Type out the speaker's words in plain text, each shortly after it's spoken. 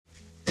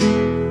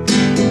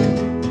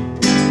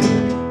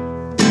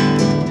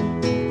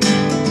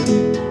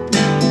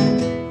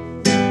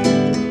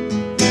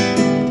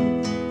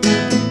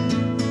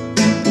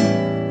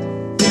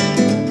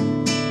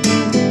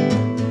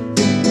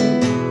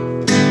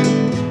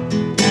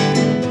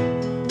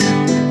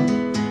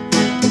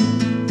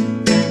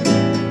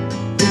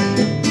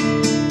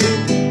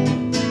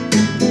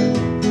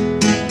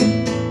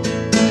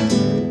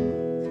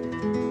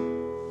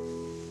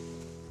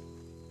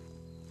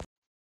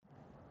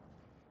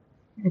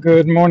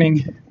Good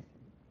morning,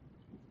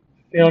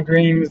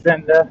 pilgrims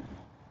and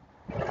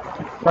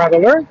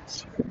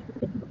travelers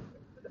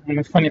on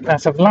the funny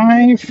path of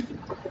life.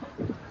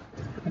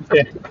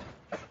 Okay,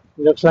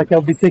 looks like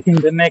I'll be taking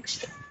the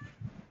next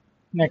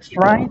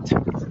right.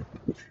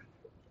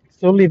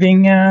 So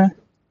leaving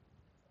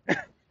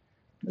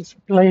this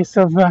place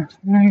of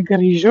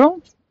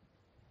Grigio,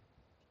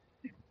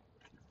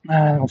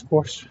 of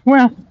course.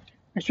 Well,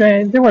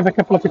 actually, there was a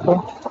couple of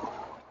people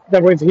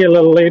that was here a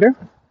little later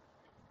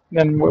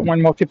than when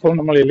more people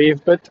normally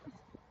leave, but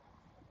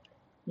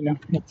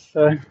it's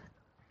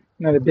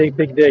not a big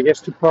day, I guess,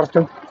 to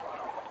Porto.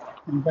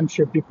 And I'm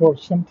sure people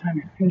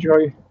sometimes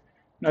enjoy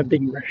not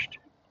being rushed.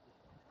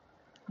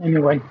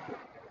 Anyway,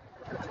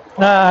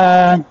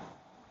 uh,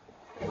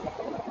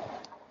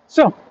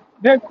 so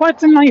they're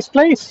quite a nice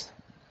place.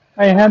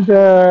 I had,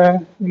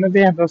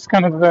 they have those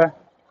kind of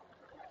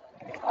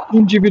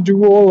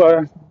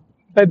individual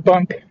bed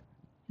bunk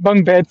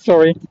bed,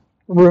 sorry,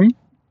 room.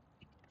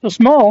 So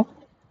small,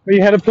 but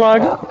you had a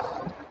plug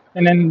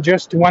and then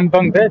just one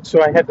bunk bed.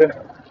 So I had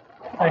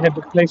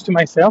the place to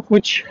myself,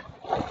 which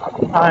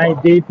I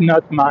did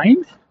not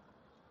mind.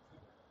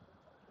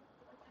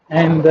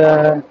 And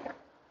I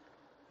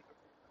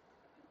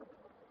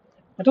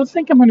don't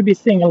think I'm going to be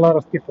seeing a lot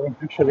of people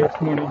actually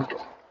this morning.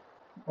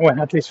 Well,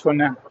 at least for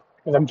now,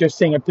 because I'm just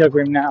seeing a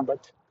pilgrim now.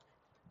 But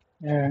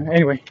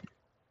anyway,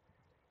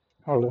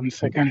 hold on a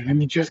second. Let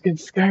me just get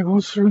this guy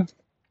goes through.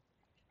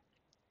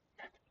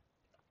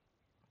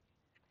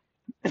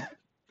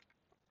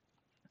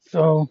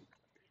 So,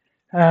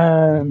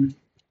 um,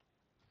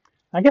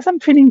 I guess I'm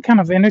feeling kind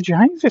of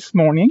energized this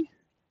morning.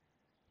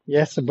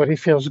 Yes, the body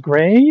feels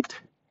great.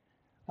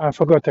 I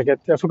forgot to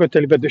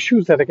tell you about the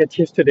shoes that I got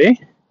yesterday.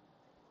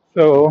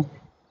 So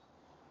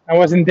I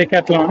was in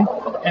Decathlon,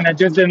 and I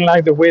just didn't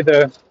like the way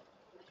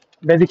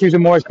basically the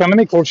more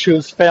economical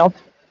shoes felt.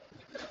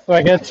 So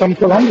I got some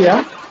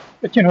Columbia,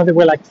 but they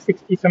were like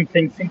 60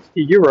 something,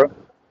 60 euro.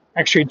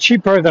 Actually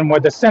cheaper than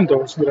what the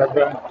sandals would have,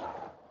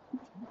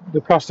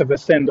 the cost of the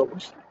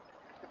sandals.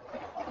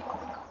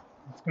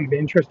 It's going to be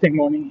an interesting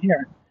morning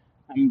here.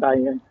 I'm by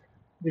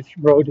this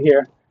road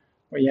here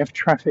where you have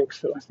traffic,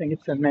 so I think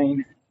it's the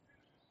main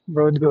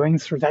road going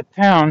through that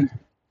town.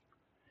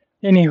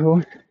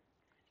 Anywho,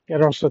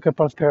 got also a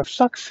couple of pair of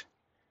socks.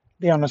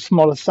 They're on a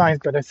smaller size,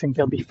 but I think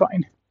they'll be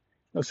fine.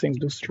 Those things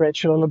do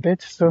stretch a little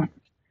bit, so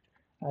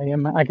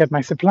I got my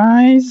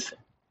supplies,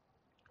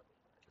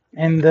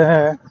 and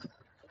then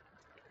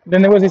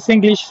there was this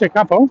English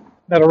couple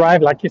that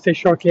arrived, like you say,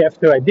 shortly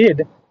after I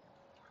did.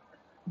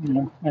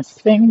 I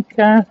think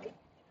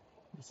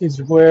this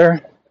is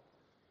where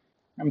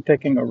I'm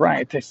taking a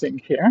right. I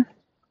think here.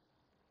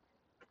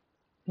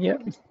 Yeah.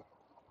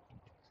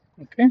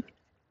 Okay.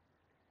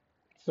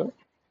 So,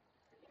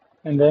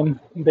 and then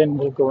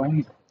we're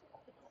going.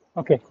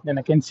 Okay. Then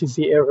I can see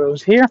the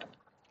arrows here.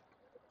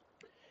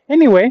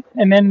 Anyway,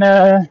 and then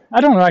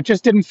I don't know. I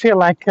just didn't feel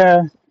like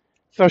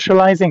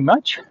socializing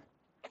much,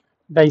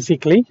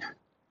 basically,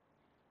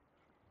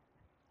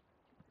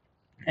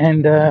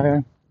 and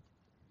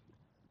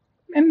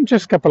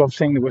just a couple of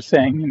things they were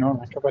saying.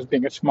 Like I was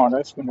being a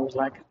smartass when it was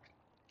like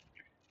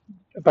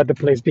about the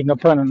place being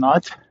open or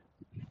not.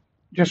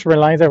 Just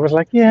realized I was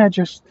like, yeah,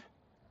 just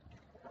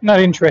not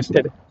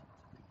interested.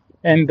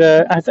 And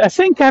I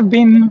think I've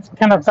been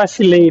kind of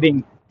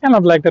vacillating, kind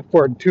of like that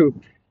word too.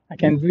 I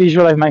can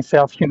visualize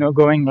myself,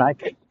 going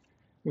like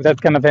with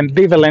that kind of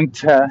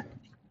ambivalent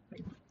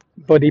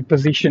body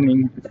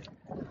positioning.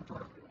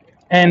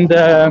 And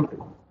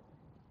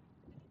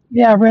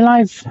yeah, I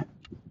realize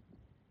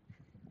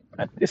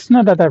it's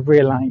not that I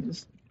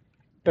realized,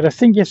 but I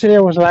think yesterday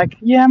I was like,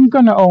 yeah, I'm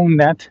going to own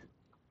that.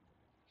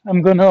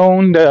 I'm going to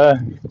own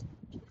the.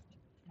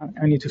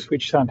 I need to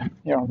switch side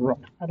here on the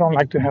road. I don't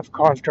like to have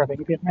cars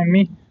driving behind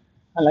me.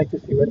 I like to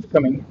see what's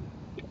coming.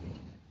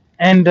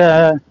 And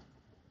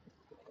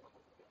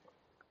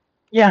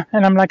yeah,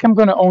 and I'm like, I'm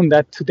going to own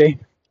that today.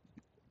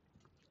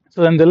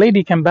 So then the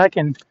lady came back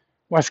and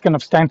was kind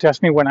of starting to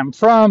ask me where I'm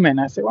from. And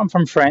I said, well, I'm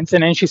from France.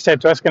 And then she said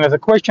to ask another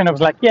question. I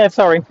was like, yeah,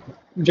 sorry.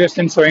 I'm just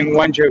answering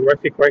one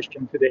geographic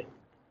question today.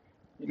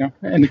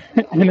 And,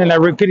 and then I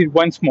repeated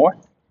once more.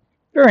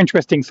 Very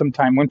interesting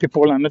sometimes when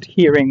people are not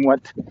hearing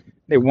what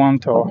they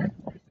want, or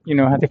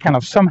they kind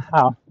of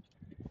somehow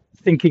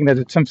thinking that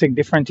it's something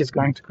different is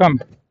going to come.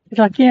 It's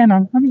like, yeah,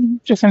 no,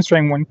 I'm just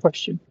answering one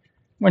question,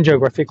 one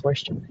geographic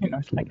question.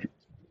 It's like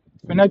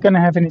we're not going to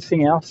have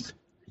anything else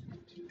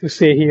to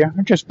say here,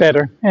 just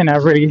better. And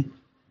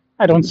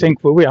I don't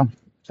think we will.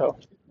 So,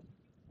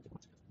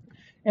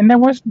 and that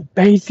was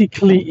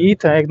basically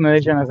it. I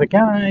acknowledged another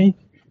guy.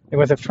 There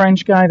was a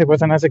French guy. There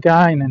was another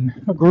guy, and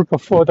then a group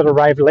of four that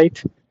arrived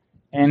late.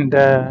 And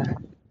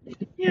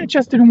yeah, I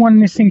just didn't want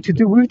anything to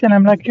do with it. And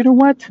I'm like, you know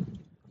what?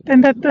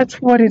 Then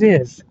that's what it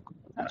is.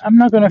 I'm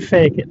not going to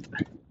fake it.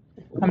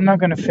 I'm not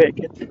going to fake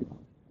it.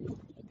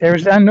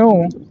 I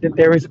know that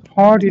there is a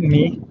part in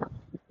me,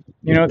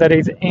 that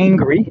is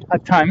angry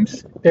at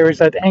times. There is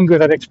that anger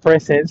that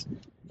expresses.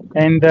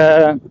 And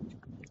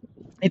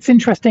it's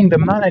interesting, the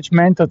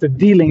management of the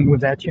dealing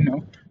with that,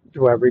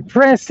 Do I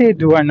repress it?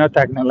 Do I not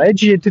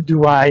acknowledge it?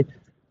 Do I,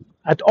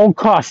 at all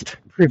cost,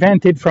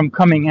 prevent it from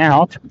coming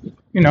out?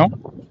 You know,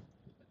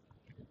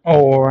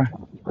 or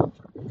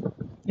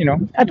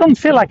I don't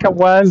feel like I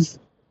was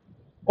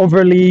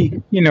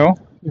overly,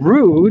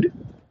 rude.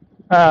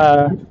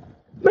 Uh,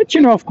 but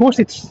of course,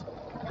 it's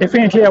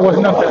definitely I was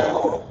not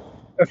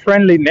a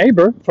friendly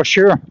neighbor for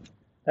sure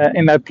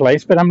in that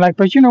place. But I'm like,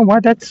 but you know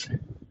what? That's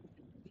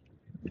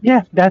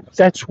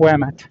where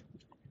I'm at.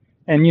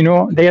 And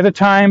the other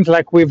times,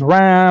 like with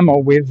Ram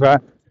or with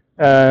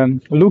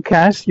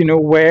Lucas,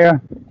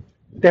 where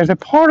there's a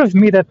part of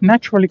me that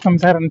naturally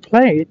comes out and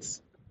plays.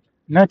 It's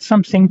not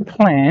something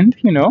planned.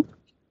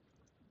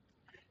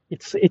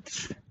 It's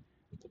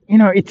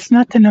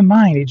not in the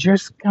mind. It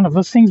just kind of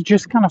those things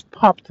just kind of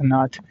popped or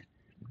not.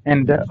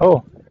 And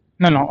oh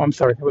no, I'm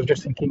sorry. I was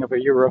just thinking of a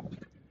euro,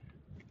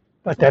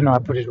 but then I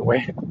put it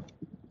away.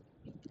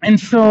 And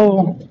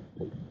so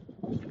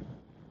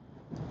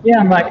yeah,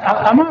 I'm like,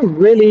 am I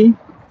really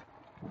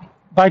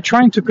by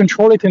trying to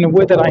control it in the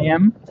way that I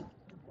am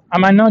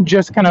I not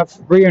just kind of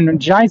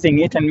re-energizing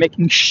it and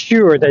making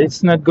sure that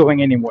it's not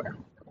going anywhere?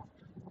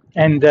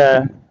 And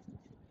though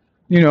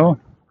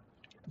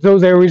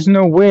there is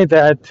no way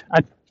that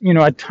at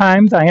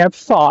times I have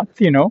thought,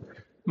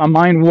 my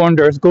mind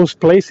wanders, goes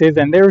places,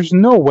 and there's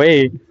no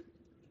way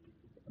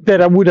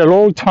that I would at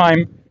all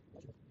time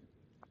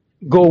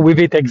go with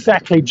it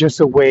exactly just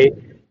the way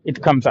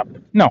it comes up.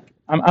 No,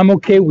 I'm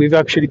okay with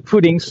actually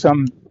putting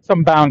some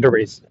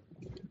boundaries.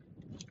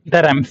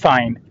 That I'm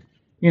fine.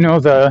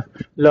 The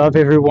love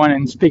everyone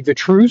and speak the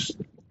truth.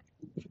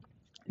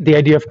 The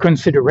idea of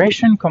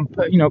consideration,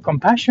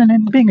 compassion,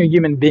 and being a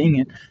human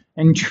being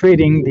and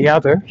treating the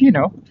other,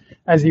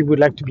 as you would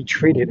like to be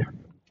treated.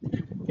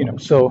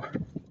 So,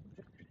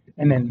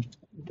 and then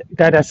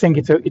that I think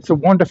it's a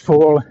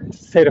wonderful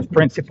set of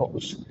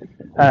principles.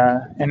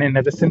 And then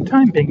at the same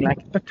time being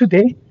like, but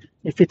today,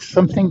 if it's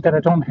something that I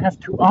don't have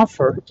to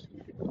offer,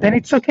 then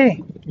it's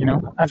okay,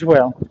 as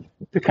well,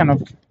 to kind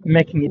of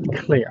making it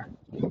clear.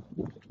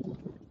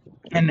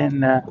 And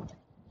then,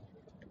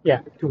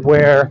 to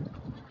where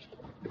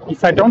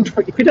if it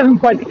doesn't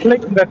quite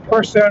click with that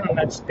person on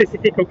that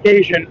specific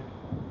occasion,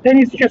 then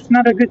it's just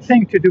not a good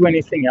thing to do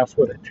anything else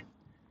with it.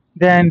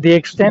 Then the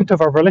extent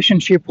of our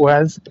relationship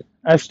was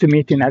us to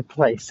meet in that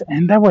place.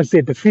 And that was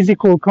it, the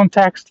physical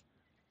context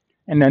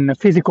and then the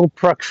physical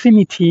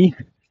proximity,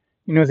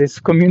 this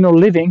communal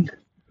living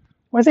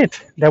was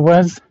it. There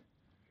was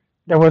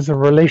a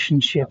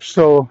relationship.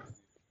 So,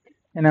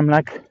 and I'm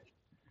like,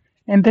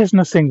 and there's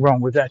nothing wrong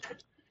with that.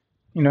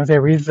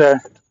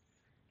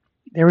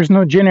 There is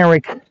no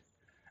generic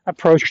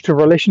approach to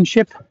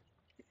relationship,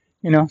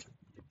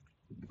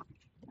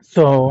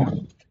 so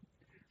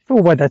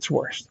for what that's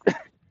worth.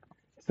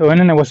 So, and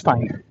then it was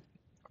fine.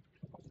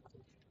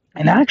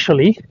 And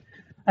actually,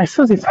 I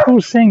saw this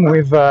cool thing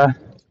with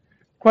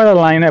quite a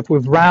lineup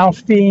with Ralph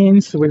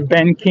Fiennes, with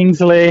Ben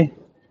Kingsley.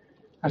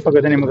 I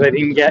forgot the name of that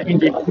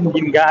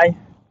Indian guy.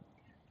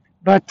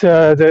 But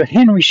the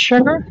Henry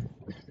Sugar,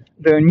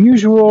 the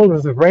unusual,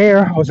 or the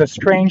rare, or the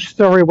strange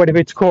story, whatever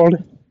it's called,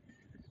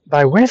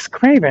 by Wes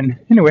Craven.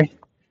 Anyway,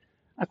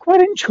 I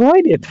quite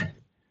enjoyed it.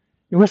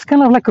 It was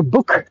kind of like a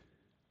book.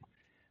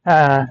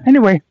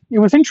 Anyway, it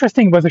was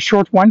interesting. It was a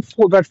short one,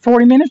 for about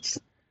 40 minutes.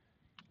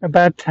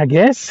 But I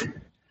guess,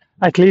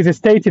 at least it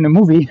states in the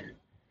movie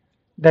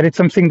that it's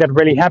something that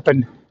really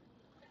happened.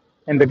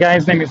 And the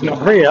guy's name is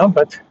not real,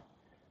 but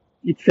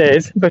it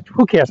says, but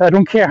who cares? I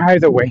don't care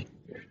either way.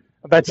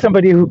 About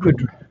somebody who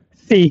could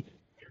see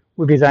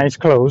with his eyes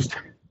closed.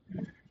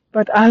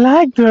 But I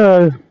like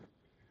the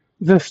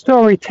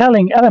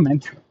storytelling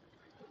element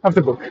of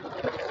the book.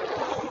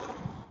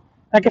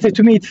 Like I said,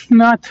 to me,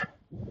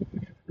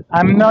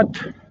 I'm not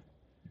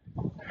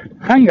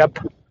hung up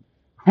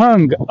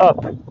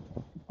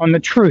on the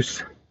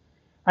truth.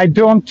 I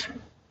don't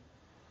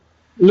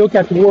look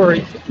at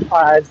words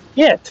as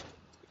it.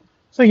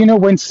 So,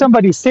 when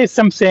somebody says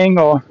something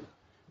or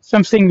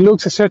something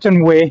looks a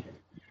certain way,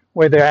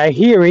 whether I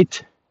hear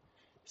it,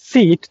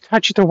 see it,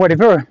 touch it, or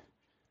whatever,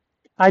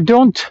 I'm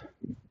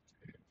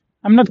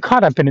not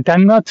caught up in it.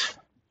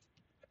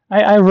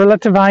 I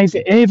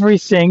relativize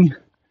everything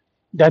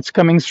that's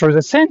coming through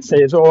the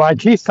senses, or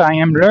at least I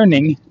am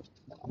learning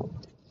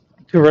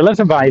to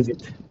relativize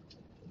it.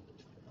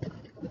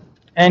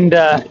 And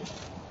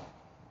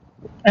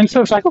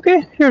so it's like,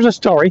 okay, here's a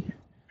story.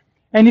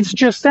 And it's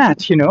just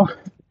that,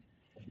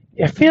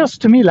 It feels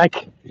to me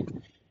like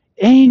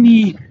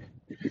anything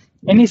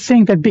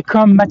that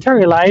become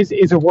materialized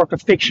is a work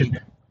of fiction.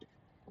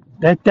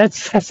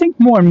 That's I think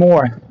more and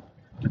more.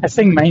 I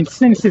think my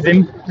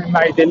cynicism,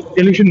 my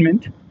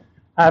delusionment,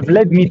 have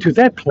led me to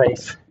that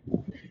place,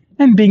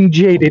 and being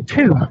jaded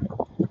too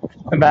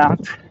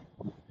about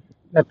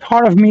that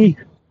part of me,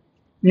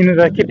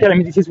 that keep telling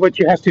me this is what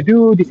you have to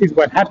do, this is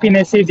what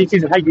happiness is, this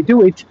is how you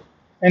do it,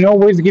 and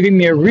always giving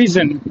me a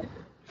reason,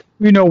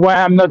 why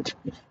I'm not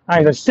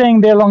either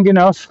staying there long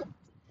enough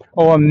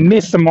or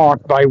miss the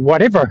mark by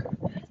whatever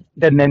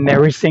then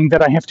everything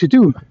that I have to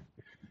do.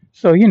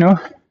 So,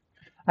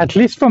 at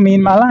least for me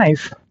in my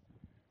life,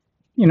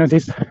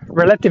 this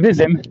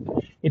relativism,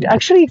 it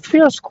actually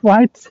feels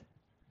quite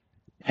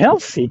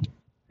healthy,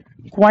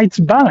 quite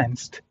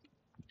balanced,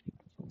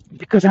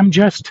 because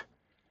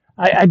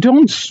I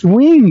don't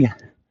swing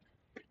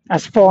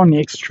as far on the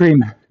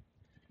extreme.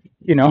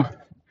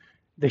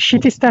 The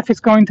shitty stuff is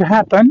going to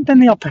happen, then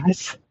they'll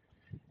pass,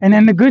 and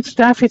then the good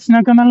stuff, it's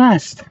not gonna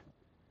last.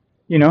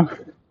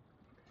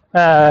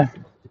 Uh,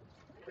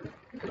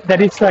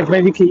 that it's like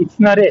basically it's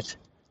not it.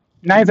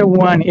 Neither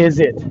one is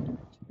it.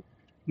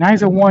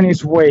 Neither one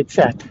is where it's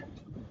at.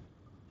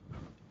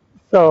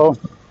 So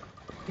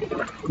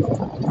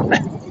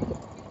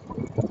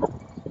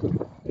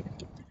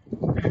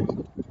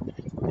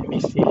let me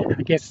see.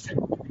 I guess.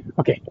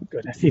 Okay,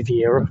 good. I see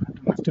the arrow. I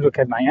don't have to look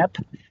at my app.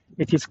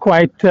 It is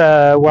quite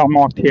well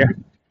marked here,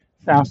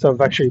 south of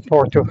actually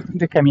Porto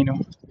de Camino,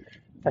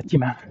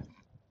 Fatima.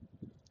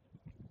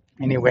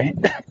 Anyway,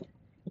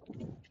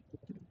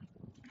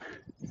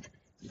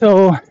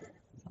 so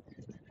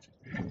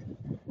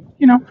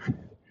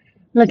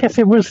like I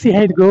said, we'll see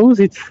how it goes.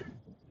 It's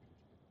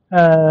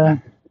let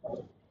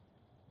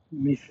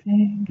me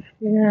think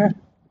here.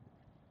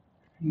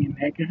 I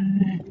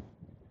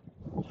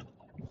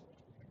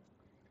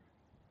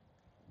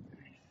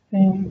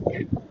think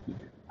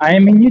I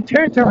am in new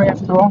territory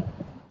after all.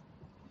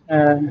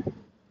 I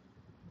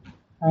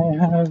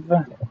have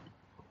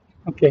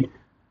okay.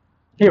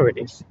 Here it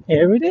is.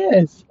 Here it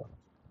is.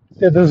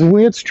 So there's a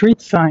weird street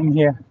sign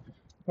here.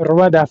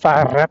 Rua da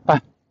Farrapa.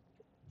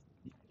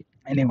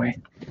 Anyway,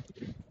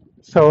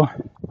 so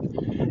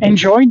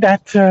enjoyed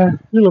that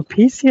little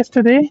piece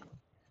yesterday.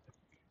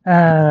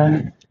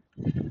 I'm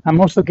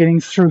also getting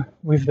through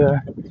with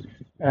the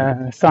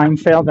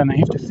Seinfeld, and I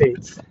have to say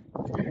it's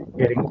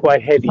getting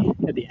quite heavy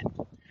at the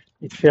end.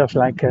 It feels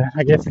like,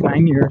 I guess,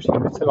 9 years.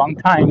 It's a long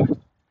time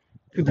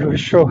to do a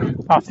show,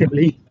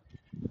 possibly.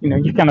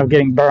 You're kind of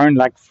getting burned,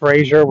 like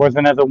Frasier was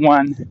another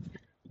one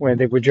where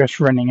they were just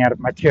running out of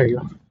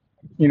material.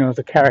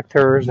 The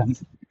characters and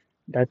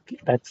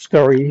that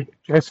story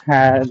just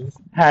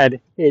had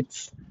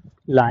its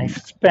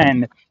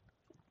lifespan.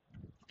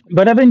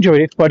 But I've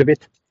enjoyed it quite a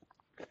bit.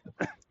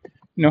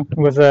 It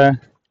was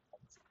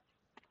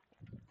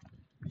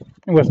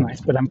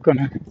nice, but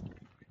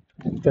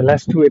the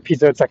last two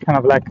episodes are kind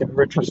of like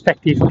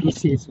retrospective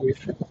pieces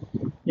with,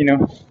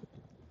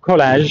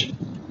 collage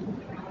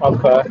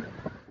of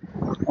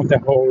the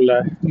whole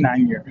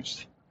 9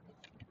 years.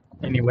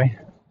 Anyway,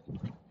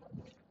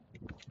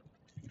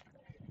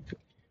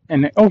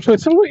 and also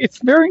it's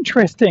very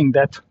interesting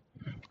that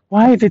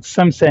why is it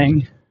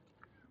something?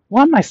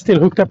 Why am I still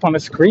hooked up on a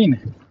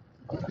screen?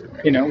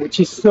 Which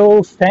is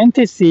so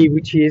fantasy,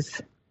 which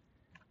is,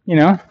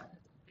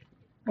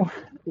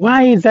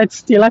 why is that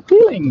still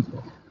appealing?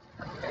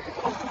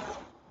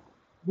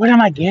 What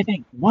am I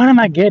getting? What am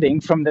I getting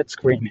from that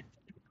screen?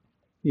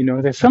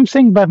 There's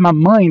something about my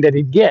mind that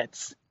it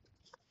gets.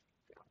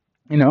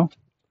 Wow,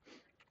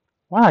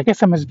 I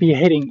guess I must be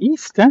heading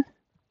east, huh?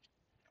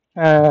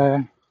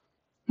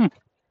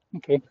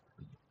 Okay,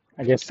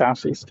 I guess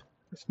southeast.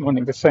 This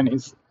morning the sun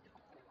is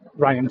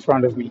right in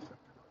front of me.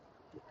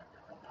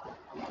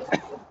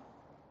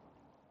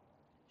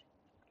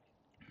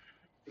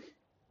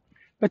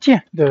 But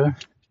yeah, in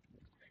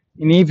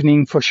the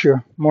evening for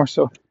sure, more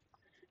so.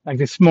 Like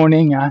this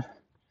morning,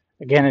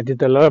 again, I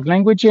did a lot of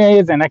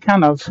languages, and I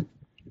kind of,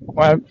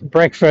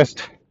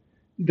 breakfast,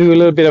 do a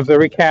little bit of the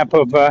recap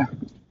of,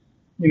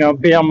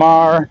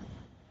 BMR.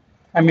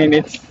 I mean,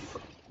 it's,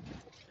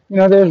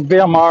 there's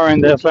BMR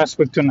and there's Last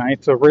Week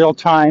Tonight, so real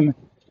time,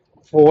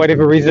 for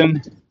whatever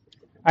reason.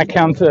 I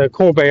count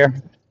Colbert,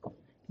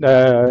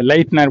 the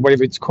late night,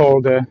 whatever it's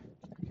called,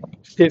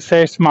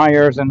 Seth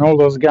Meyers and all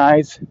those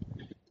guys.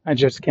 I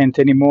just can't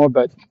anymore,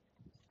 but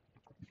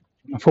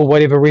for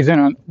whatever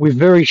reason, with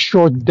very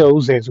short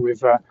doses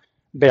with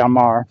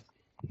BMR.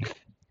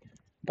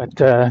 But,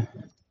 kind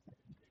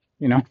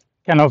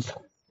of,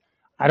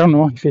 I don't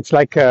know if it's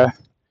like a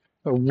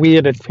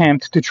weird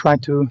attempt to try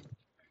to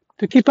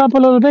keep up a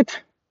little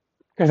bit,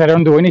 because I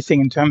don't do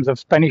anything in terms of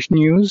Spanish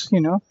news,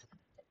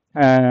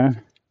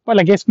 Well,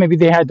 I guess maybe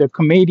they had a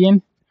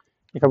comedian,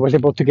 if I was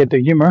able to get the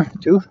humor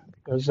too,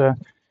 because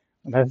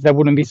that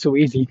wouldn't be so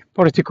easy.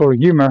 Political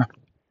humor,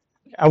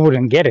 I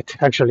wouldn't get it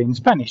actually in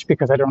Spanish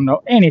because I don't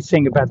know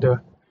anything about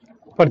the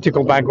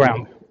political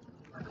background.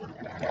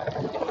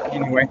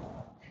 Anyway.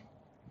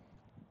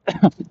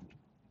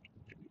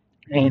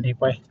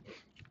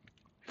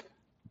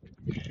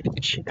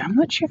 Shit, I'm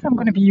not sure if I'm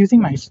going to be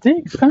using my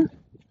sticks, huh?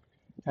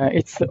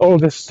 It's all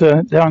this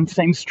darn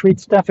same street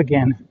stuff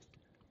again.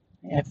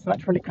 Yeah, it's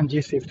not really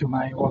conducive to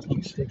my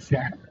walking sticks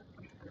here.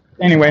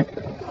 Anyway,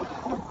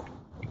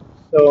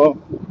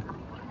 so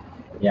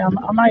yeah,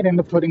 I might end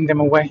up putting them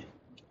away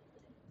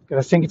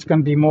because I think it's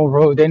going to be more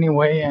road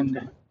anyway,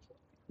 and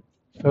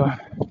so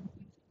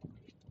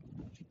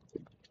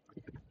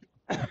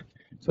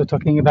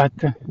talking about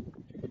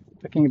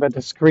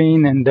the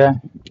screen, and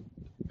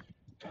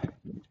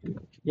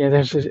yeah,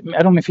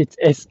 I don't know if it's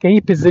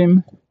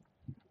escapism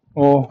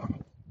or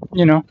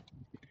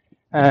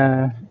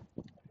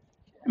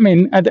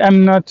mean,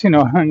 I'm not,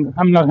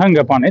 I'm not hung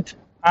up on it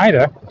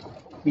either.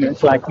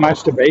 It's like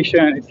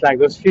masturbation. It's like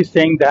those few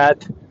things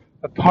that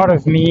a part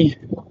of me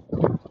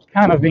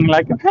kind of being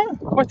like, huh,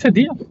 what's the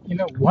deal?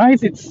 Why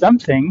is it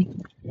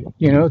something,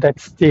 that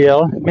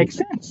still makes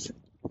sense?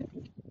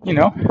 You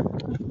know,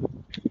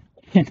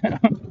 you know,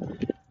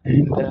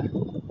 and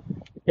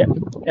yeah,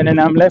 and then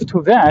I'm left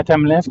with that.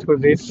 I'm left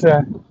with this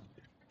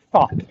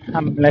thought.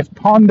 I'm left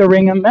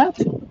pondering on that,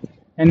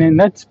 and then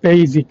that's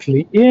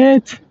basically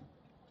it.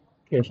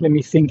 Okay, let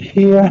me think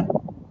here.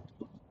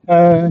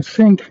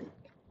 Think.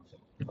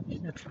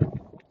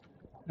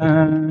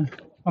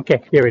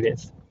 Okay, here it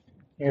is.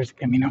 Here's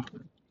Camino.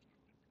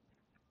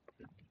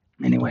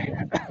 Anyway,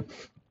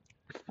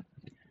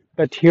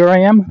 but here I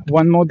am,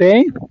 one more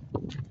day,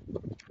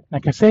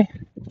 like I say,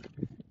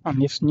 on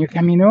this new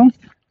Camino.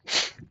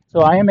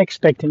 So I am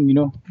expecting,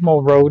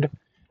 more road,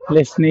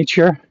 less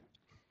nature.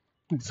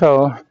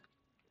 So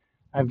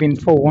I've been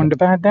forewarned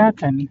about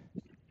that, and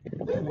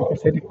like I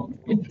said,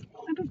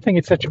 I don't think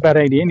it's such a bad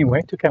idea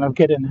anyway to kind of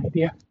get an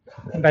idea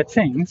about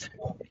things,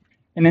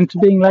 and then to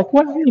being like,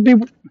 well, it'll be.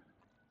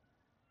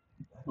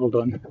 Hold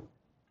on.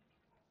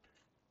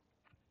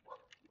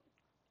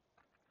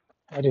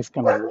 That is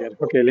kind of weird.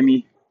 Okay, let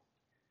me.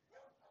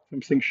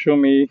 Something show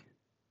me.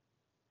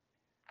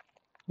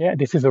 Yeah,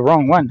 this is the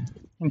wrong one.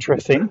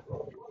 Interesting.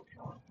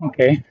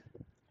 Okay,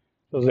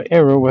 so the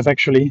error was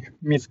actually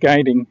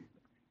misguiding.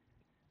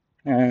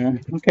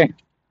 Okay,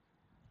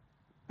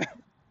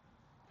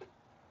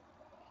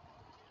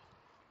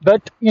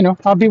 but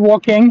I'll be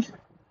walking,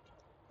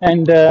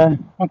 and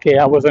okay,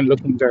 I wasn't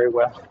looking very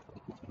well.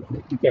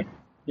 Okay,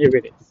 here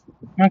it is.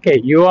 Okay,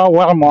 you are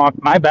well marked.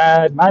 My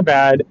bad, my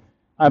bad.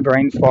 My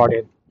brain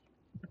farted.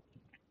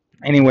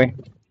 Anyway,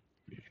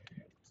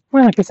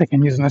 well, I guess I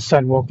can use on the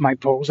sidewalk my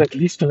toes at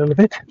least a little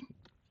bit.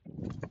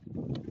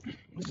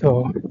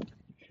 So,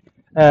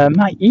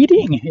 my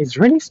eating is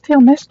really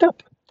still messed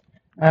up.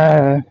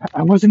 I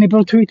wasn't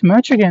able to eat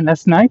much again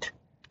last night.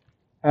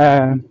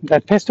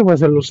 That pesto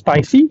was a little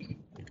spicy,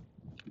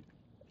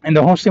 and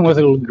the whole thing was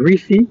a little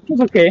greasy. It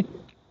was okay,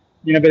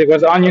 but it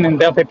was onion and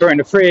bell pepper in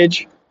the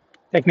fridge.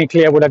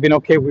 Technically, I would have been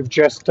okay with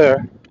just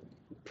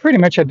pretty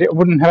much.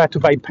 Wouldn't have had to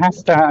buy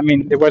pasta. I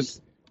mean, there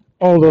was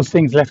all those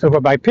things left over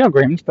by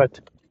pilgrims, but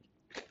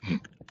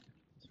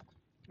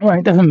well,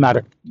 it doesn't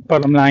matter.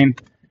 Bottom line,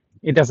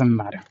 it doesn't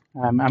matter.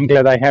 I'm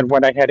glad I had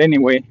what I had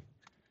anyway.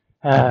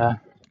 But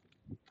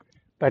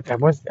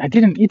I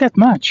didn't eat that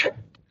much.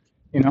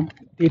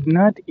 Did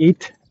not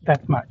eat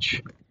that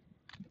much,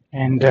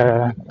 and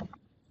I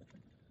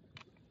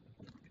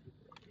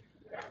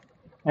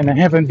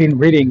haven't been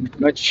reading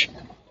much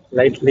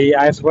lately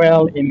as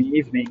well in the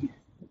evening.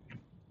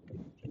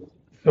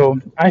 So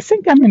I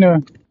think I'm in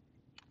a.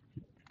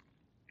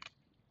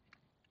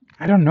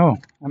 I don't know.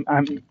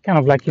 I'm kind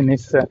of like in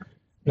this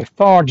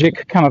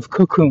lethargic kind of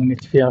cocoon.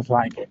 It feels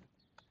like,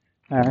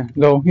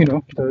 though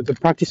the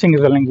practicing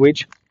of the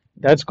language,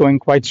 that's going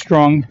quite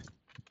strong.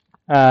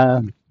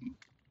 I'm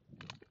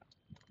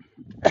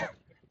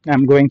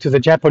going to the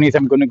Japanese.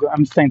 I'm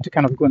starting to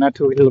kind of go now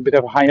to a little bit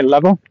of a higher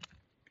level,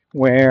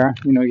 where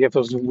you have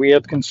those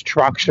weird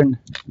construction,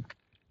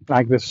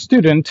 like the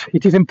student.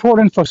 It is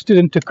important for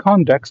student to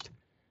conduct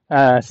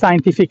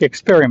scientific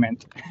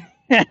experiment.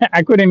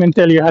 I couldn't even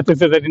tell you how to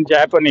say that in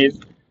Japanese,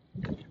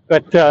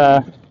 but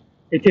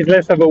it is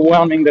less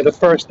overwhelming than the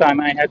first time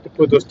I had to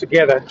put those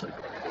together,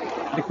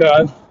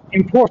 because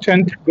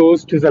important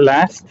goes to the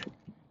last.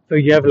 So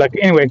you have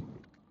anyway.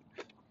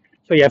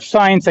 So you have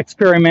science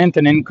experiment,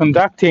 and then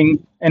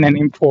conducting, and then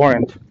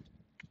important.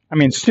 I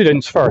mean,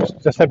 students first.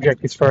 The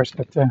subject is first,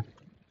 but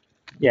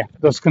yeah,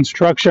 those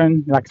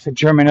construction, like the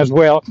German as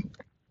well.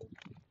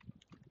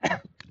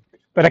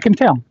 But I can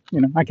tell,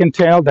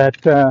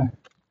 that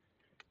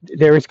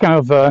there is kind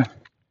of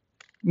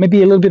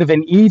maybe a little bit of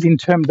an ease in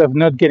terms of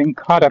not getting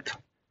caught up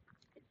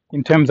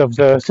in terms of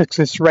the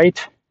success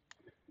rate,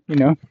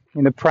 in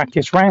the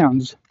practice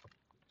rounds,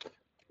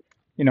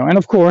 and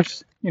of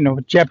course,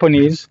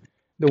 Japanese,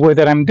 the way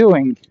that I'm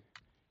doing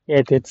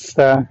it's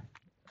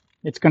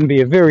going to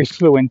be a very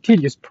slow and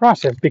tedious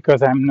process,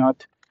 because I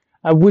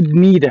would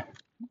need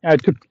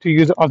to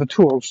use other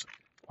tools,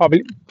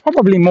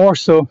 probably more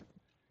so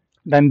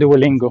than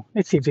Duolingo.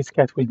 Let's see if this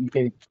cat will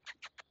behave.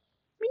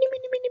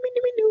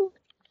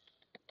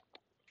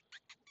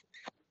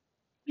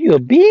 You're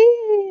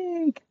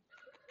big.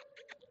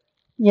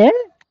 Yeah?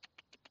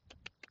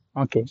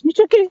 Okay. It's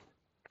okay.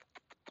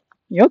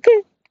 You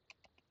okay?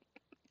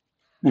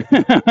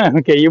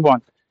 Okay, you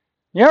won.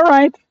 You're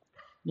right.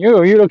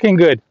 You're looking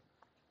good.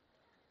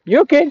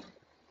 You okay?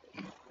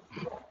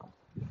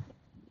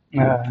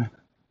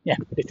 Yeah,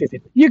 this is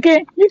it. You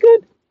okay? You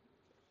good?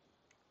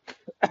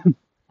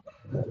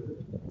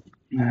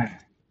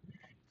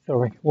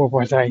 Sorry, what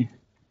was I?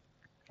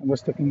 I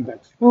was talking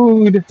about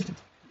food.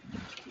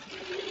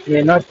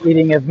 We're not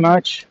eating as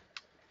much.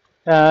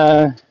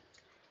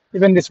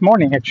 Even this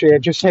morning, actually, I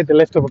just had the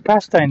leftover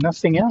pasta and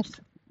nothing else.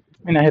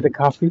 And I had a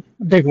coffee,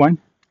 a big one.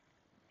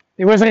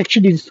 There was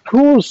actually this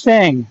cool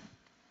saying: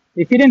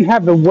 if you didn't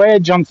have the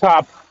wedge on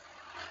top,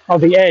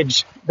 the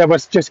edge that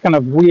was just kind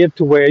of weird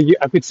to where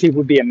I could see it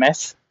would be a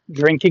mess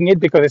drinking it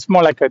because it's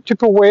more like a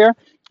Tupperware,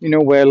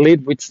 where a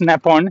lid would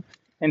snap on.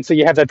 And so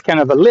you have that kind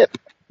of a lip,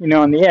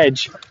 on the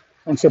edge.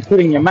 And so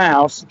putting your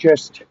mouth,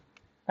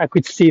 I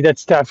could see that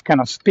stuff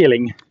kind of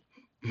spilling.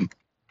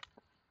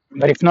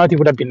 But if not, it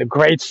would have been a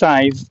great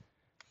size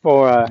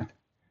for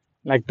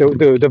like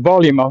the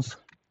volume of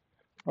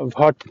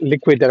hot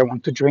liquid that I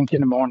want to drink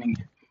in the morning.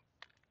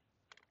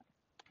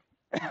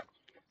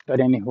 But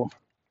anyhow.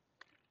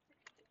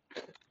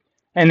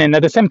 And then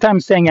at the same time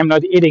saying I'm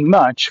not eating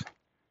much,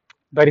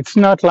 but it's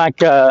not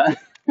like I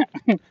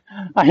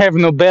have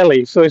no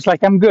belly. So it's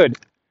like I'm good.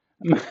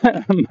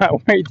 My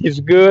weight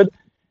is good.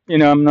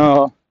 I'm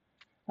not,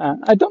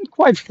 I don't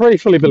quite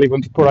fully believe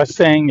when people are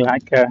saying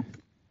like,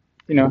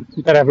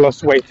 that I've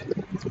lost weight.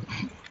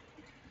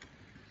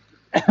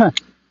 I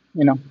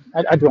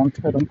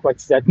don't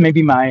quite see that.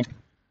 Maybe my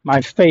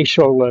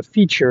facial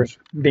features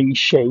being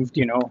shaved,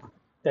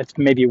 that's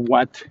maybe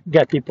what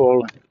get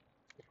people,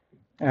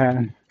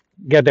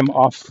 get them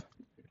off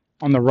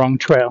on the wrong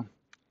trail.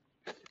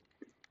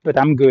 But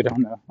I'm good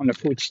on the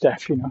food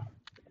stuff,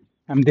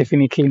 I'm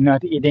definitely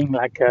not eating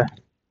like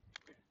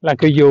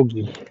a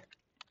yogi.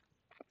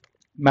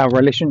 My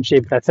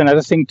relationship, that's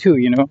another thing too,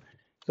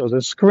 So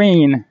the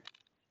screen,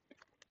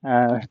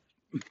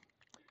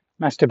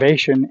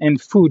 masturbation,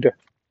 and food,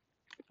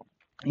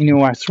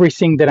 are three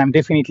things that I'm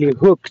definitely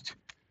hooked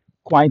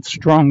quite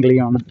strongly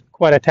on,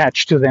 quite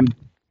attached to them,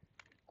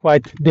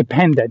 quite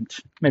dependent,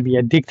 maybe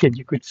addicted,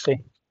 you could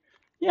say.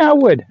 Yeah, I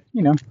would,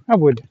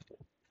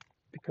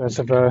 because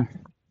of,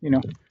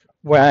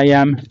 where I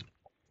am.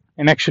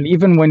 And actually,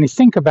 even when you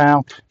think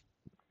about,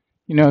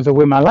 the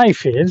way my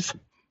life is,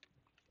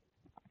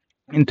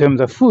 in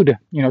terms of food,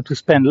 to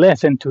spend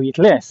less and to eat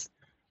less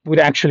would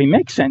actually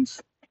make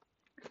sense.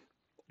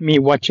 Me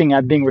watching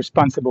at being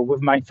responsible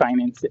with my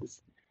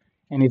finances.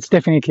 And it's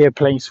definitely a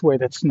place where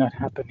that's not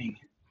happening.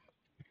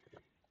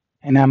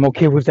 And I'm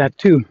okay with that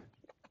too.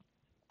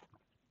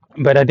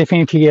 But I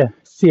definitely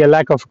see a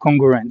lack of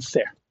congruence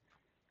there.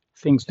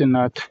 Things do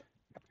not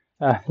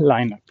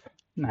line up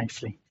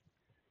nicely.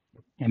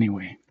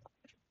 Anyway.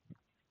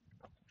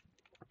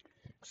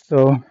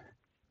 So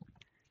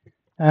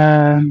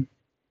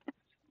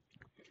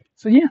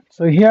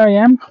here I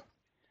am.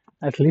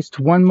 At least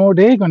one more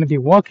day, going to be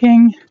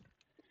walking.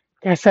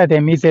 Casa de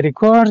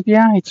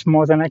Misericordia. It's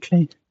more than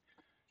likely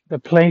the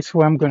place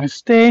where I'm going to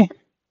stay.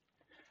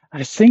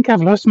 I think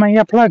I've lost my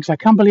earplugs. I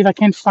can't believe I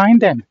can't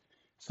find them.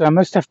 So I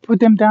must have put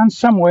them down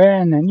somewhere.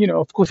 And then,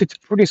 of course, it's a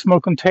pretty small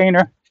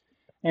container.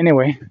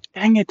 Anyway,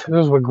 dang it.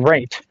 Those were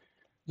great.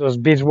 Those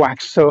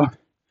beeswax. So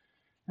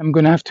I'm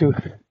going to have to,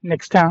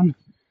 next time,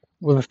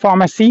 with a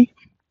pharmacy,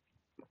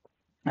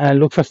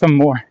 look for some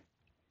more.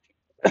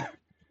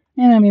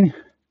 And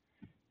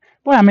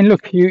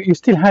look, you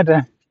still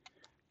had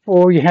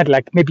you had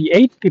like maybe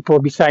 8 people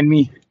beside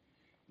me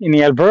in the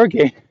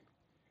albergue.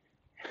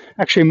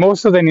 Actually,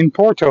 most of them in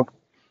Porto,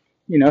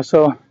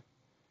 so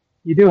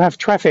you do have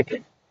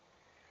traffic.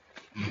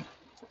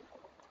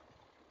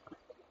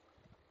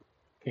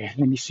 Okay,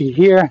 let me see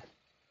here.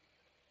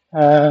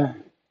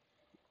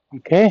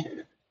 Okay,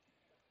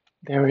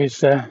 there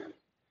is, I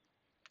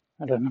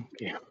don't know,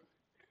 okay,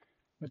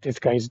 what this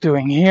guy is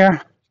doing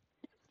here.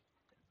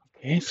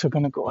 Okay, so I'm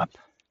gonna go up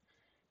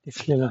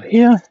this little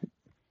hill.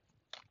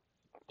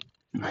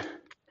 But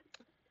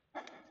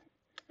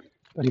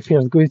it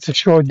feels good. It's a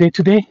short day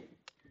today.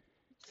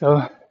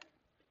 So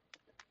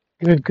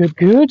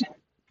good.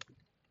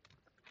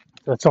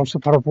 That's also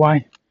part of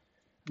why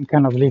I'm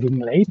kind of leaving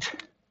late,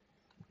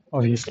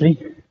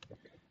 obviously.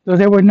 So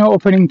there were no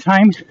opening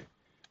times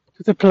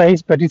to the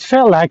place, but it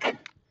felt like,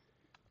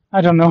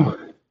 I don't know,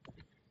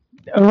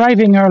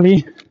 arriving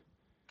early.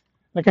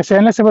 Like I said,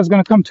 unless I was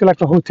going to come to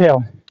like a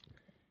hotel,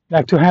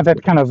 like to have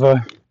that kind of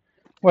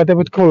what they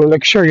would call a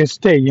luxurious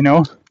stay,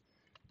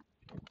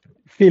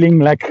 feeling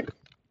like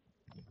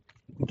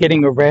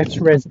getting a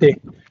rest day.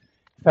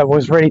 If I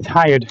was really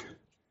tired.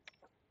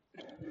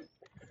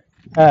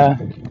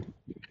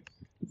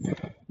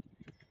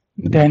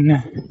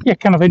 Then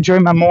kind of enjoy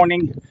my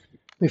morning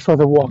before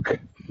the walk.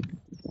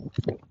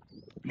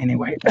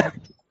 Anyway,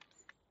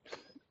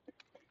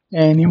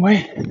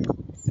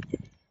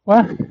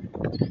 well,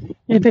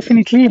 it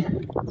doesn't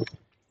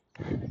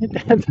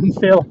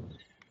feel,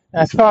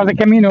 as far as the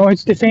Camino,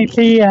 it's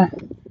definitely,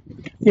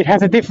 it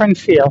has a different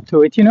feel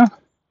to it,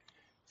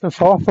 so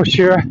far, for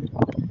sure.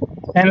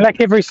 And like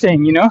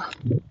everything,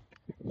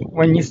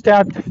 when you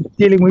start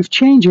dealing with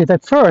changes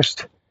at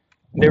first,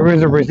 there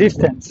is a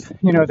resistance,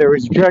 there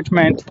is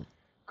judgment,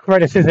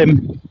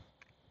 criticism.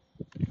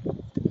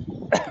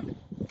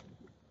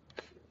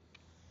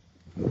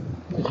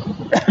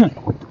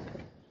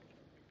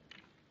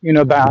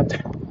 About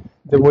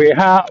the way,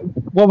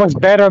 what was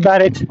better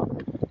about it,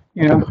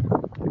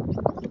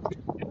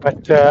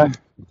 but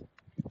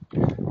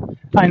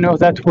I know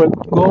that will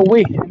go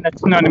away, and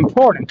that's not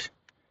important,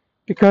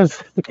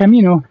 because the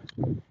Camino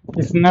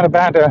is not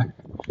about a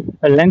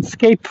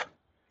landscape,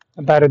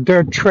 about a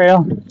dirt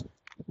trail,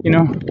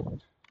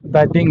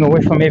 about being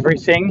away from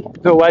everything,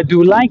 though I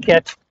do like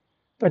it,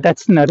 but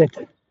that's not it,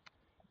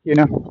 you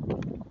know.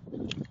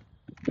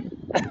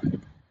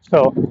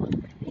 So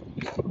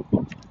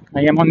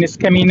I am on this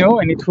Camino,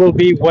 and it will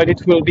be what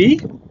it will be.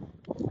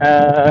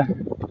 Uh,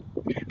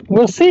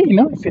 we'll see,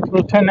 if it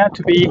will turn out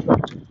to be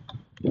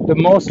the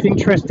most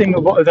interesting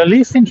of all, the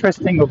least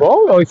interesting of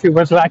all, or if it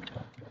was like,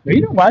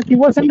 you know what, it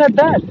wasn't that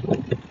bad.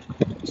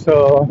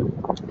 So,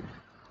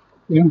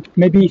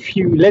 maybe if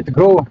you let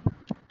go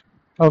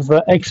of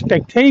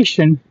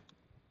expectation,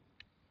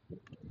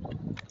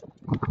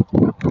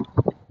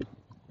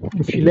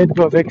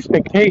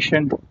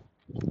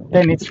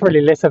 then it's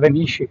really less of an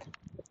issue.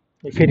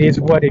 If it is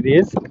what it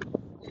is,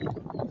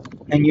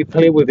 and you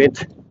play with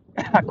it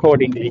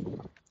accordingly.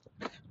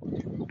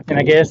 And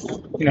I guess,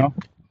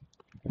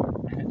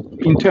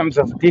 in terms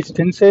of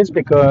distances,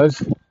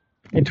 because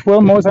it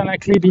will more than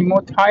likely be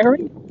more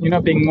tiring,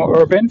 being more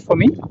urban for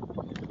me.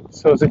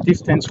 So the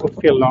distance will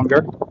feel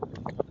longer.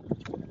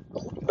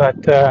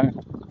 But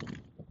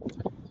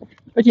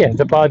yeah,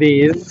 the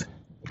body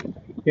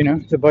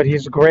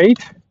is great.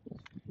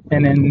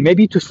 And then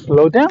maybe to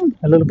slow down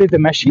a little bit the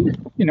machine,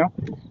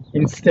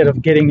 instead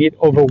of getting it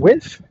over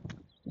with.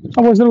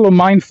 I was a little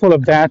mindful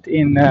of that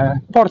in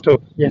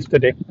Porto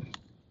yesterday,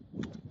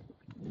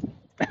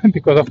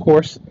 because of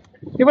course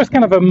it was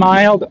kind of a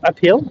mild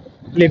uphill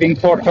leaving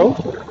Porto.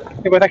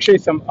 There was actually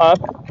some up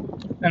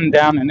and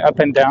down and up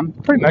and down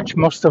pretty much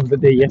most of the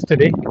day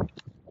yesterday.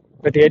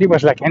 But the idea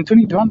was like,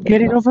 Anthony, don't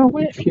get it over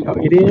with.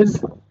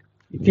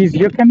 It is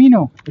your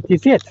Camino. It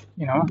is it.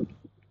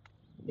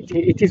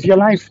 It is your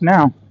life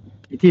now.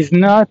 It is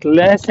not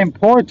less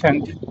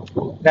important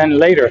than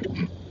later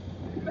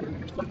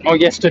or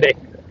yesterday.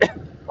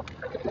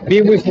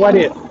 Be with what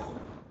is.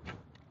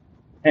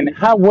 And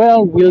how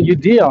well will you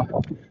deal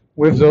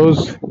with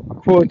those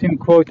quote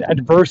unquote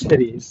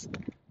adversities,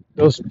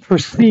 those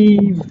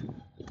perceived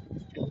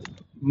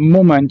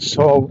moments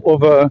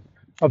of a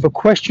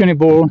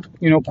questionable,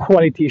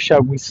 quality,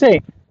 shall we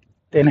say?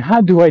 Then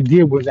how do I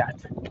deal with that?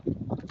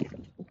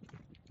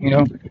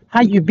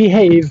 How you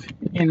behave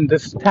in the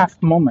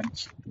tough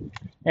moments.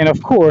 And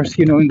of course,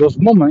 in those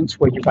moments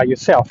where you're by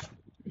yourself,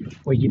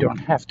 where you don't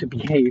have to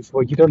behave,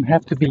 where you don't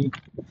have to be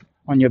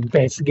on your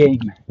best game,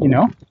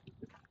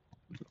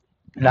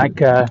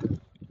 Like,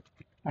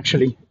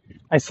 actually,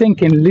 I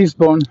think in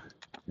Lisbon,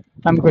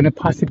 I'm going to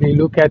possibly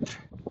look at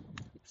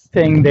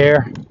staying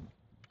there.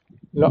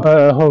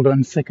 Hold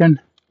on a second,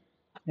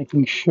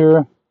 making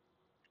sure.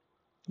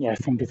 Yeah, I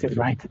think this is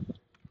right.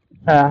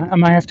 I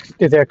might have to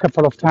stay there a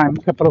couple of, I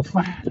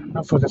don't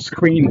know, for the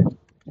screen.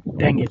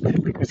 Dang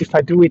it, because if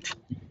I do it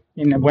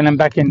when I'm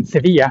back in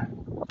Sevilla,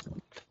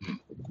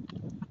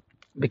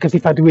 because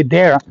if I do it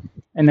there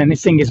and then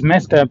this thing is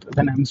messed up,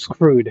 then I'm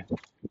screwed.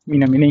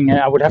 Meaning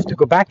I would have to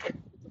go back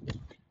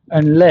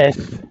unless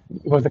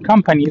it was a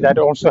company that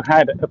also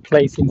had a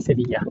place in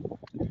Sevilla.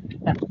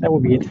 Yeah, that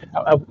would be it.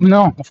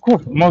 No, of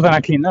course, more than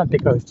likely not,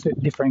 because it's a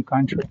different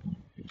country.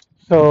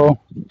 So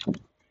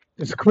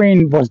the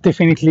screen was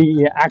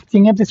definitely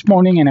acting up this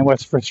morning, and I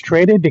was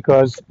frustrated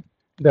because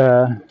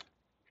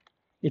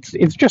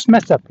it's just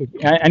messed up.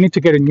 I need to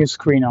get a new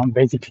screen on,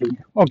 basically,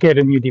 or get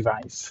a new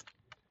device.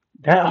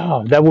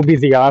 That would be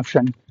the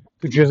option,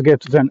 to just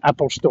get to an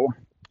Apple store.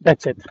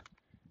 That's it.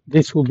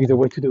 This will be the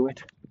way to do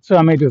it. So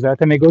I may do that.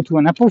 I may go to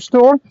an Apple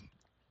store,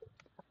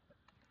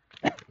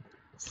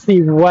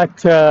 see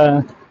what.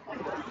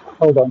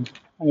 Hold on.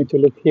 I need to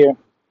look here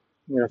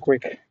real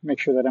quick. Make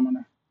sure that I'm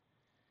on.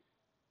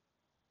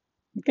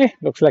 Okay,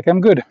 looks like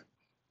I'm good.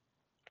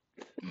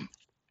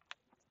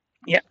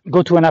 Yeah,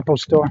 go to an Apple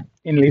store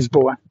in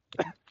Lisboa,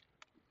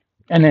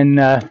 and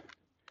then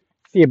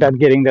see about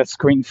getting that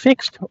screen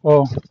fixed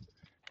or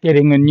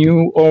getting a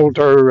new,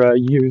 older,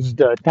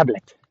 used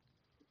tablet,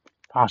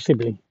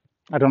 possibly.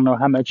 I don't know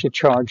how much it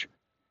charge.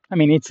 I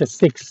mean, it's a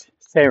 6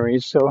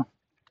 series, so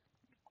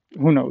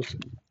who knows?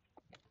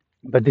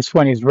 But this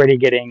one is really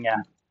getting.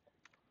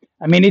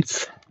 I mean,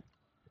 it's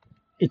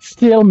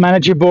still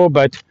manageable,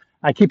 but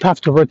I keep have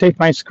to rotate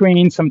my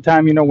screen.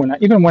 Sometime, even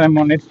when I'm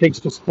on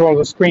Netflix, to scroll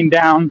the screen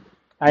down,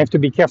 I have to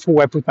be careful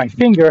where I put my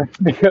finger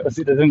because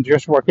it doesn't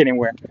just work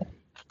anywhere.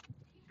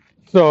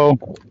 So,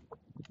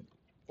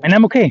 and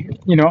I'm okay.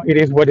 It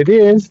is what it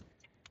is.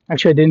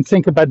 Actually, I didn't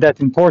think about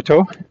that in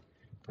Porto,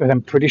 because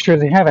I'm pretty sure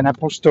they have an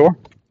Apple store.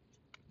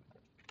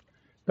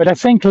 But I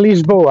think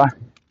Lisboa,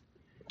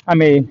 I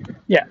may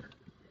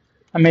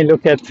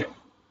look at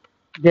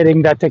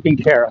getting that taken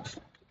care of.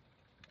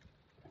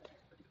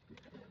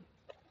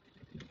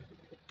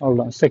 Hold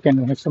on a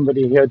second, we have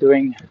somebody here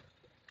doing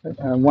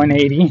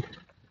 180.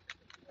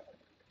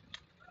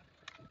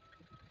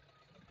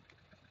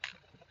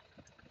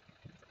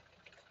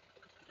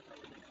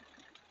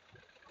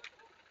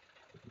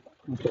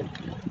 Okay.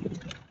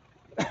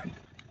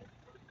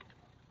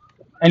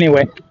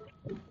 Anyway,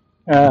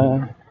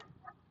 I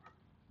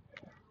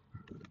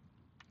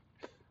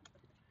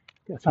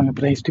found a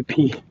place to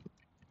pee.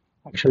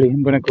 Actually,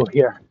 I'm going to go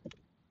here.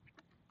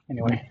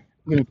 Anyway,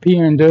 I'm going to pee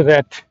under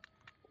that,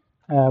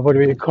 what do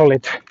we call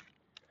it?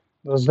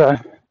 Those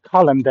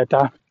columns that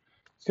are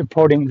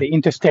supporting the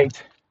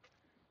interstate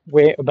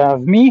way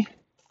above me.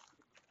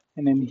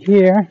 And then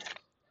here,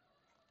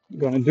 I'm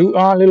gonna do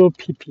our little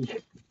pee-pee.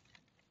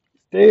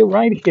 Stay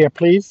right here,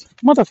 please.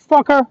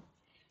 Motherfucker!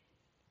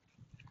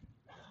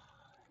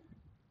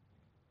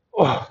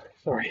 Oh,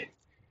 sorry.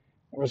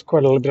 There was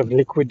quite a little bit of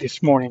liquid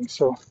this morning,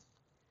 so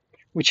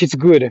which is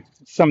good.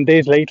 Some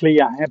days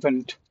lately I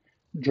haven't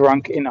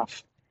drunk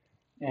enough,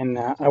 and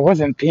I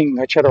wasn't peeing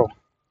much at all.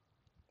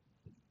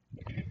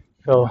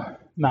 So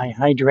my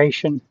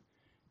hydration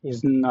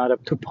is not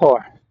up to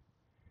par.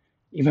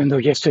 Even though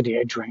yesterday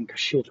I drank a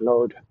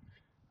shitload.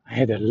 I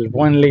had a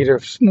 1 liter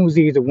of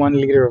smoothie, the 1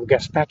 liter of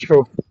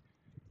gazpacho.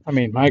 I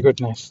mean, my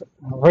goodness,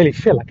 I really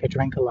feel like I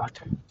drank a lot.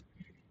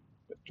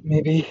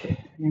 Maybe,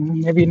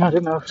 maybe not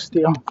enough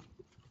still.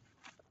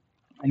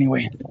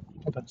 Anyway,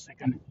 hold on a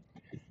second.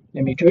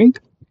 Let me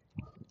drink.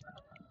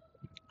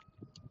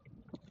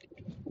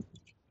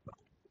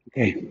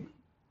 Okay,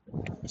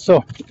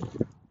 so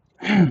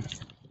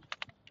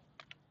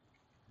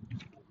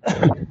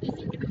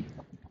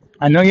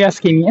I know you're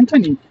asking me,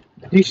 Anthony,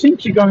 do you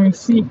think you're going to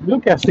see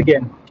Lucas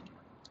again?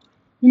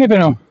 You never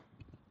know.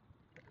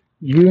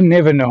 You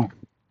never know.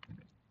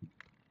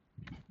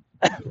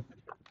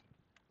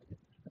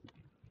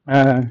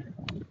 Uh,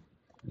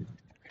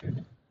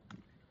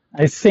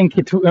 I think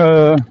it.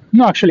 No,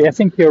 actually, I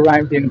think he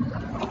arrived in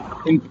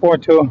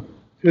Porto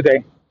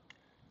today.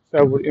 So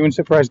it wouldn't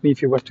surprise me if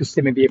he was to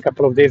stay maybe a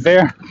couple of days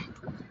there.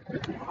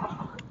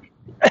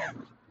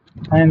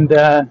 And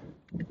well,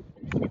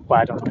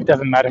 I don't know. It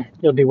doesn't matter.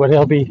 He'll be what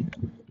he'll be.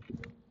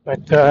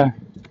 But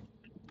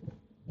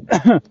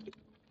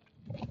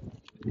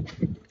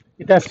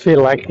it does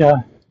feel like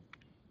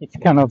it's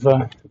kind of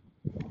a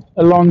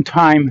long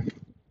time.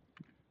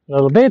 A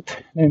little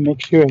bit. Let me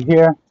make sure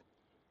here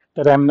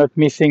that I'm not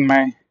missing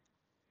my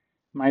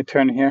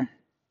turn here.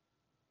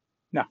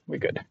 No, we're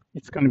good.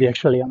 It's going to be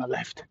actually on the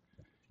left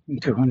in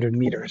 200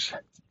 meters.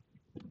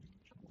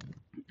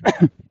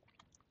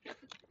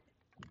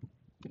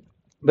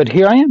 But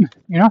here I am,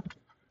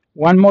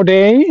 one more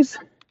day.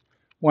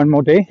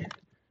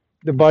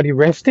 The body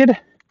rested.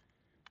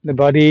 The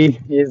body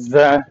is,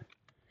 there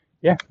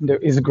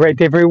is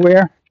great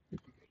everywhere.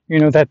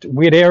 That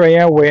weird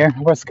area where I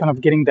was kind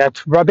of getting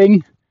that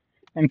rubbing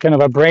and kind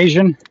of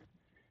abrasion.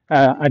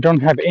 I don't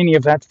have any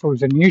of that for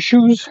the new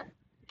shoes.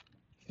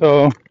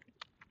 So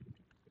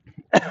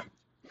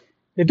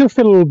they do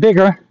feel a little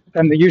bigger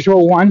than the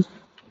usual one,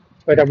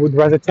 but I would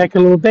rather take a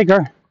little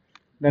bigger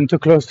than too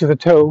close to the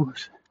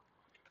toes.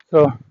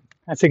 So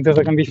I think those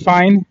are going to be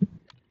fine.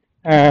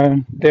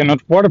 They're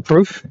not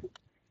waterproof,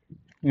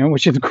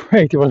 which is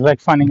great. It was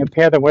like finding a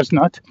pair that was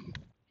not.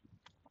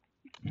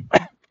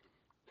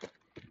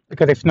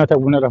 Because if not, I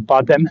would not have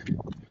bought them.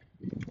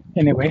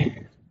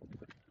 Anyway.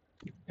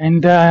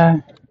 And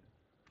outside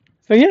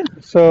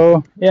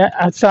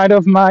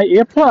of my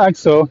earplug,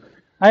 so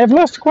I have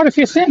lost quite a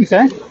few things,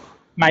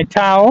 My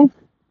towel,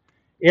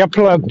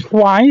 earplug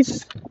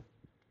twice.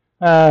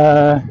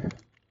 There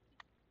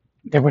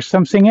was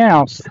something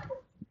else.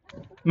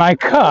 My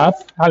cup,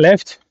 I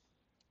left.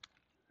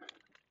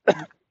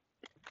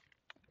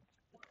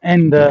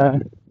 And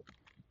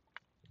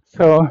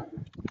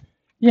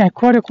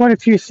quite a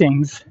few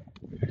things.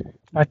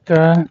 But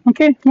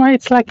okay, well,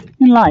 it's like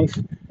in life.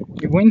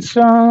 You win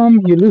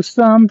some, you lose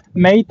some.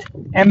 Mate,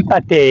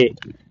 empate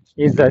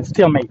is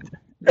still mate.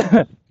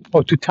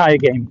 Or to tie a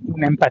game,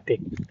 un empate.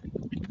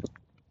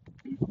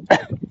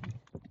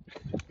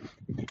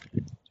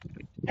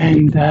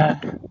 And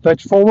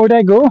but forward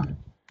I go,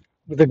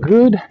 with the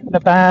good, the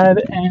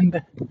bad,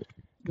 and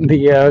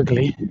the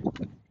ugly.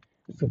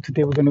 So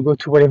today we're going to go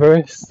to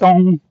whatever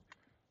São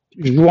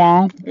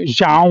João,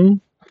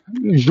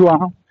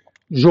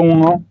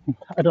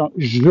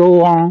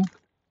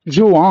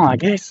 I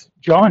guess,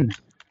 Juan,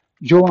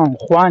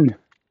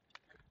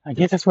 I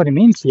guess that's what it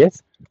means,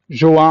 yes,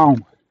 João,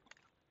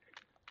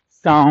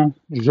 São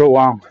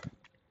João,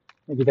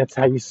 maybe that's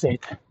how you say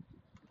it.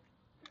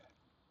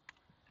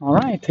 All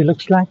right, it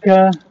looks like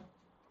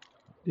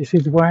this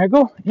is where I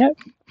go, yep.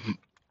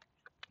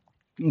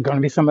 Going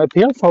to be some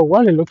uphill for a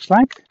while, it looks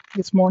like,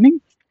 this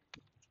morning.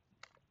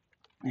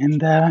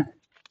 And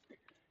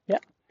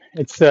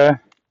it's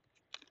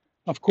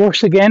of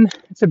course, again,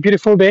 it's a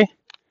beautiful day,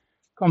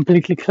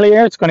 completely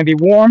clear. It's going to be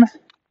warm.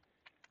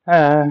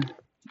 I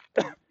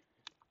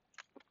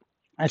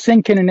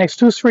think in the next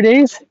 2-3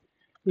 days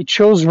it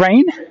shows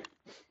rain,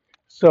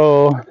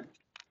 so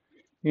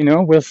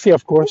we'll see,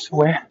 of course,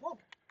 where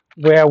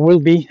I will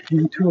be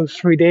in 2 or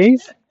 3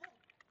 days.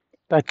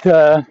 But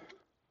of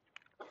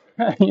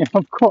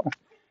course,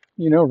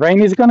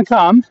 rain is going to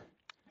come,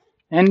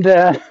 and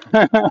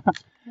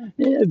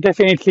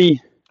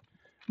definitely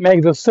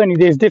make those sunny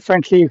days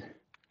differently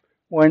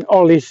when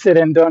all is said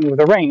and done with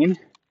the rain,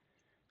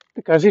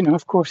 because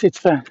of course,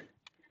 it's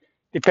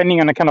depending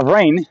on the kind of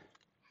rain,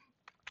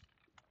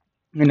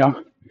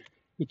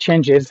 it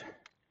changes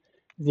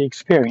the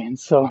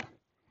experience. So,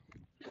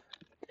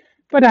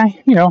 but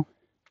the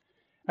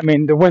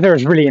weather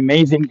is really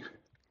amazing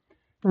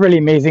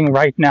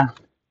right now.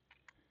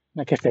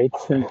 Like I say,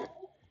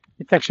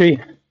 It's actually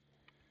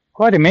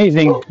quite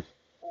amazing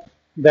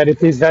that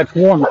it is that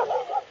warm,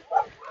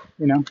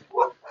 you know.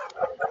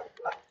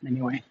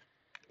 Anyway,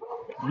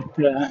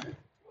 but,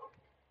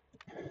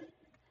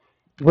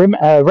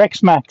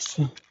 Rex Max.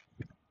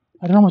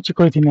 I don't know what you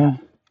call it in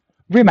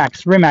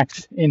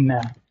Remax in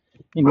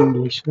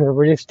English. A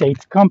real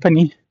estate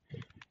company.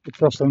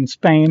 It's also in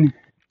Spain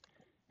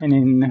and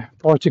in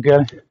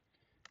Portugal.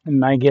 And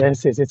my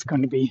guess is it's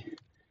going to be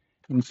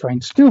in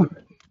France too.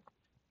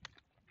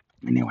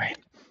 Anyway,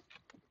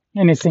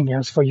 anything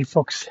else for you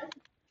folks?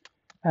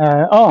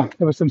 There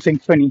was something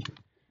funny.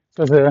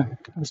 So the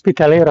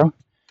hospitalero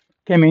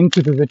came in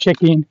to do the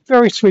check-in.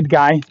 Very sweet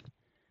guy.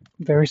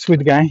 Very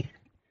sweet guy.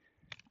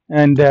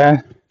 And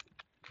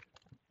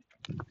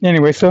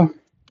anyway, so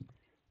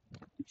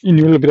he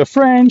knew a little bit of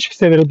French,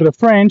 said a little bit of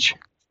French.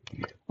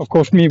 Of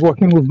course, me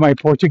working with my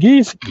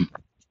Portuguese.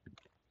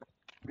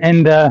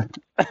 And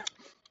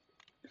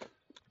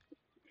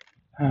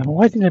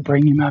why did I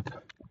bring him up?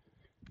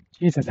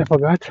 Jesus, I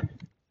forgot.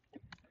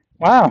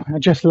 Wow, I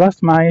just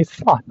lost my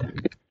thought.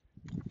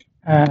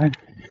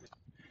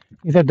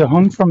 He's at the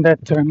home from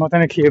that more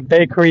than likely a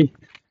bakery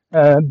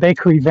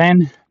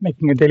van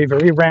making a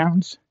delivery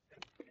rounds.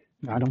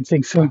 No, I don't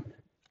think so.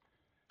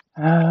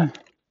 Dang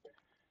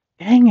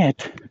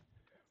it.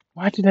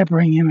 Why did I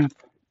bring him up?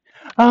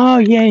 Oh,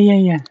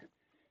 yeah.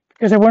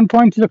 Because at one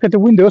point, look at the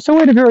window. So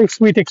we had a very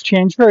sweet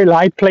exchange, very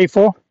light,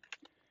 playful,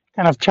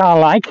 kind of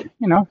childlike,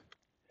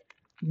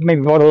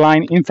 maybe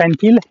borderline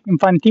infantile,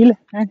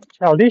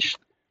 childish.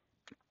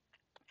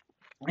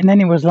 And then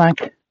he was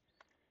like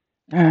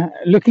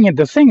looking at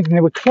the things, and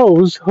they were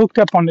clothes hooked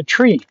up on the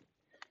tree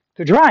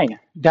to dry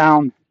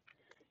down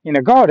in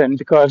a garden.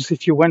 Because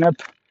if you went up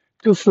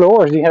 2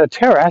 floors, you had a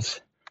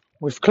terrace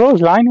with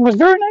clothesline. It was a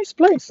very nice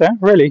place,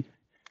 really.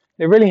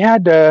 They really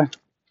had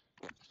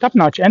top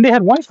notch, and they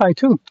had Wi-Fi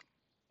too.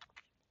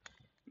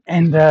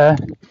 And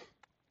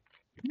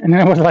then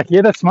I was like,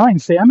 yeah, that's mine.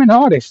 Say, I'm an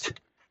artist.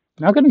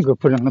 I'm not gonna go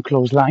put it on a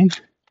clothesline.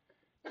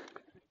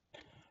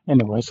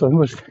 Anyway, so it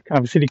was kind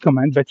of a silly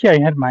comment, but yeah, I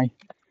had my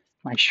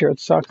shirt,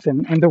 socks,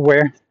 and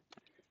underwear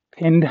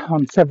pinned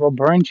on several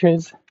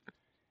branches,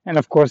 and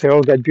of course they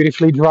all got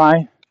beautifully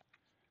dry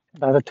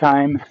by the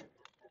time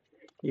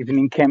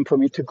evening came for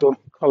me to go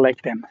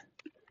collect them.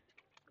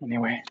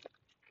 Anyway,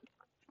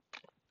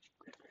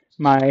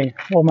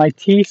 all my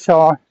teeth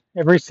are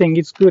everything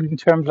is good in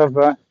terms of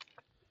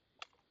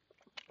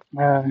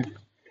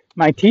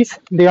my teeth.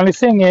 The only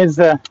thing is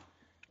the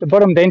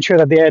bottom denture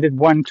that they added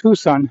 1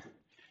 tooth on.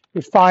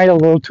 It filed a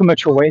little too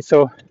much away,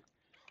 so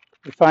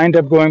if I end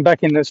up going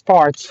back in those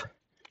parts,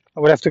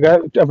 I would have to go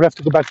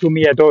back to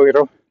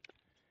Miadoiro,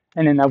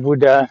 and then I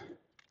would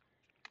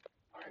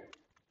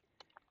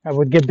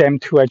get them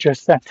to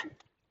adjust that.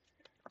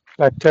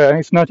 But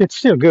if not, it's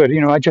still good.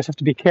 I just have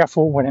to be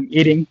careful when I'm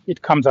eating.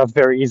 It comes out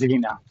very easily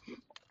now.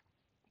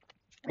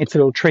 It's a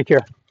little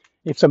trickier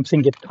if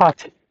something gets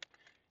caught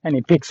and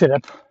it picks it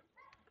up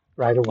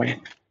right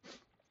away.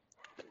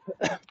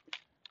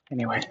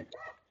 Anyway,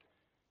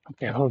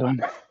 okay, hold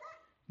on.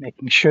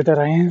 Making sure that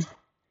I am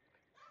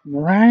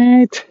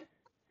right.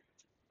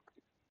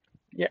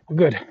 Yeah,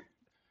 good.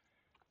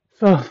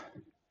 So,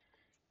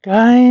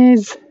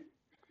 guys,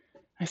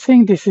 I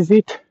think this is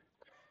it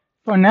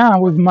for now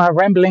with my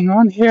rambling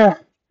on here.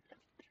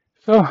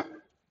 So,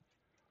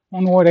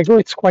 onward I go.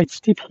 It's quite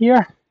steep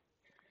here,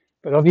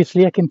 but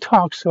obviously I can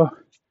talk, so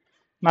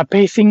my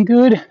pacing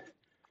good.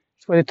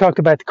 That's what they talked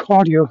about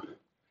cardio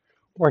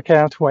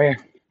workout, where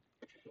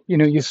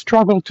you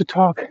struggle to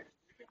talk,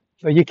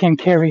 but you can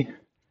carry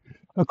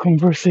a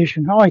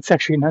conversation. Oh, it's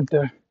actually not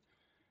the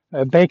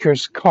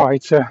baker's car.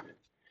 It's a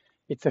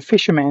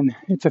fisherman.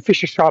 It's a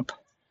fisher shop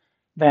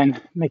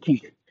van making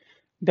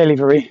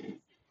delivery.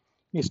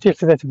 You still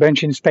see that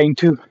bunch in Spain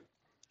too.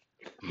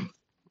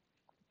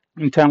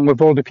 In town with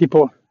all the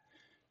people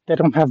that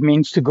don't have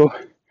means to go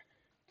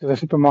to the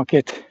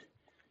supermarket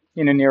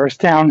in the nearest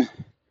town,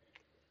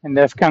 and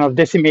that's kind of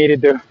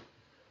decimated the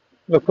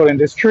local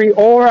industry.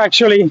 Or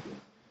actually,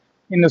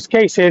 in those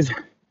cases,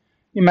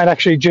 it might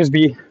actually just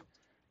be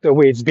the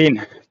way it's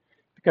been,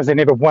 because there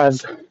never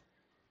was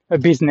a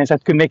business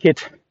that could make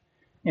it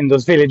in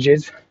those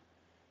villages.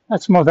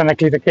 That's more than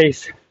likely the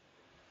case.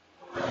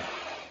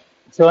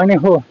 So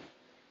anyhow,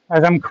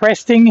 as I'm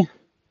cresting,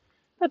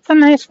 that's a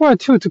nice word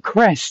too, to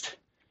crest.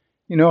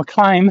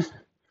 Climb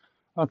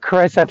or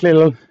crest that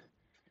little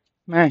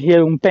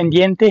here, un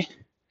pendiente.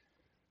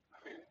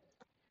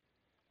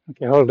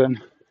 Okay, hold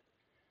on.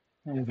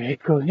 A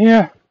vehicle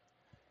here.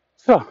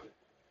 So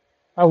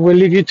I will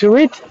leave you to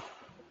it,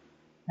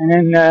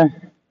 and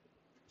then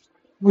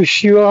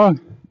wish you all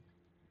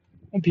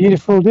a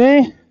beautiful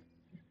day,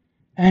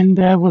 and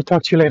we'll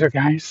talk to you later,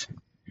 guys.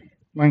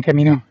 Buen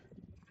camino.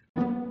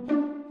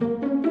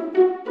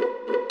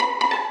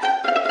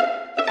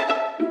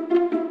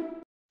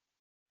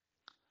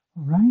 All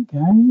right,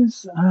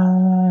 guys.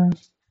 I'm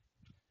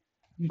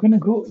gonna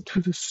go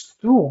to the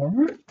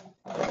store.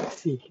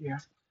 Let's see here.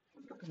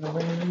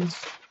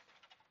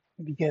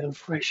 Maybe get a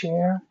fresh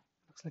air.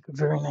 Looks like a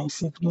very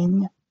nice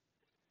evening.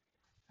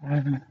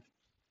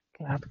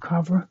 cloud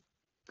cover.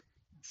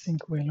 I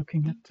think we're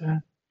looking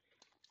at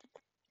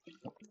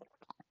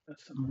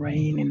some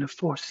rain in the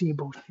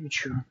foreseeable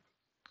future.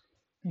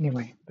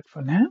 Anyway, but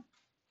for now,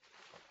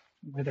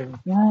 weather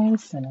is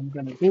nice, and I'm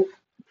gonna go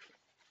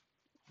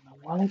my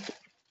wallet.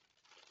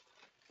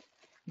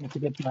 I need to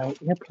get my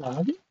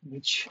earplug,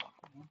 which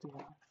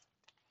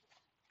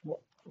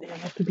they are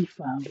not to be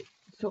found.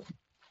 So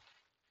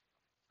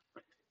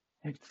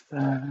it's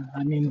I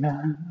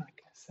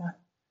guess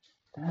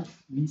that's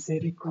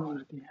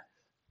misericordia.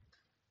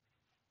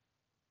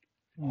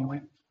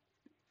 Anyway,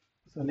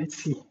 so let's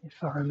see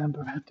if I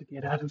remember how to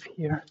get out of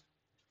here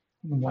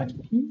in one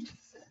piece.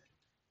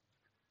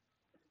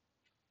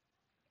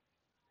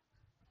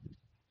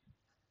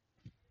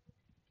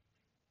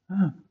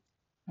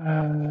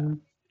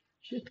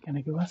 Shit, can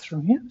I go out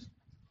through here?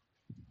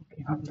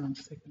 Okay, hold on a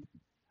second.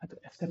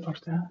 Esta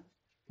porta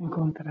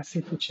encontra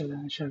sempre a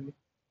chave.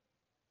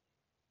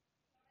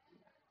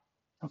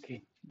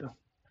 Okay, no,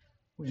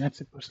 we're not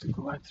supposed to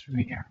go out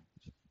through here.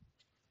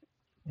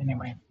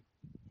 Anyway,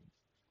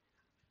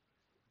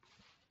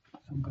 so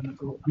I'm going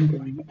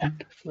up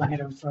a flight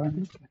of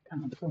some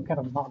kind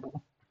of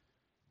marble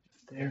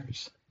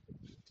stairs.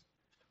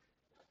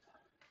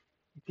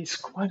 It is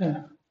quite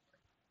a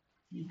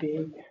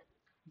big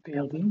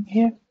building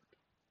here.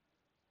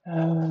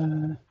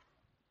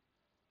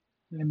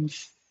 Let me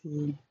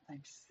see, I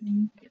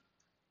think.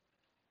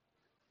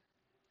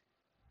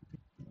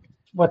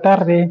 Boa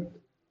tarde.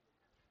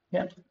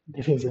 Yeah,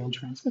 this is the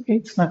entrance. Okay,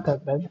 it's not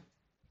that bad.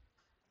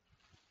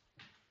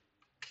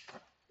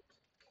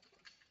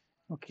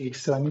 Okay,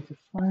 so I need to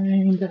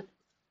find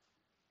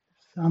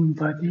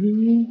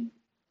somebody.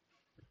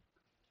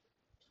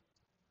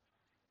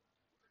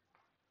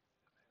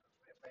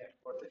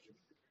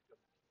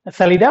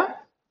 ¿Salida?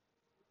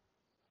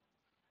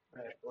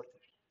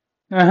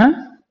 Uh-huh.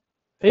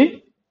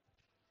 See?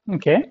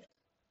 Okay.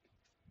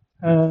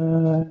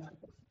 Well,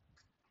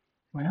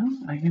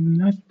 I am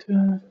not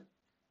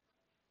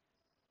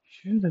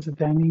sure. There's a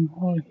dining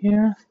hall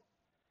here.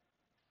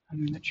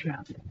 I'm not sure.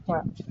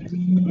 Well, let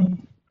me.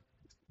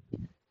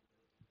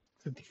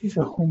 So this is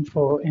a home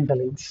for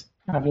invalids.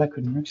 I have like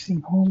a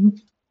nursing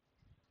home.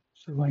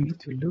 So I need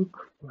to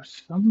look for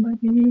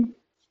somebody.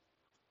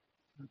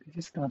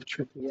 This is kind of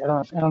tricky.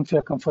 I don't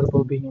feel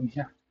comfortable being in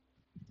here.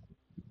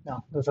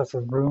 No, those are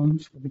some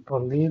rooms where people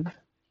live.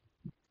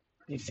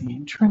 This is the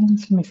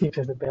entrance. Let me see if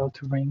there's a bell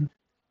to ring,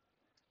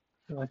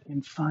 so I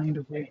can find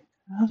a way.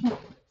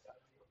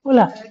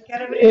 Hola,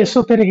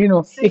 sou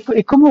peregrino.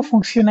 E como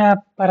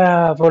funciona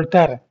para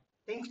voltar?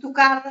 Tem que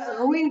tocar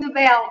Ruim de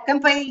Bel,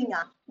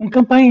 campainha.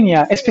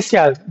 Campainha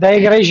especial da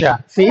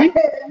igreja, sim?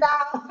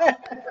 Não,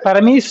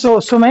 Para mim,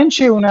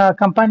 somente uma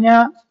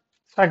campanha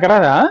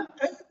sagrada.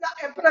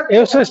 é para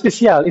Eu sou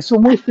especial, eu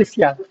sou muito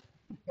especial.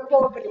 eu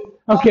vou abrir.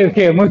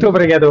 Ok, muito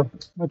obrigado.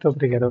 Muito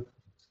obrigado.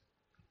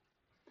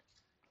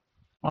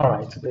 All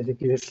right, so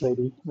basically this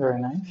lady, very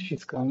nice.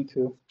 She's going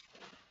to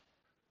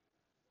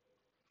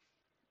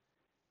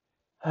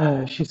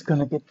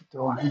get the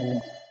door.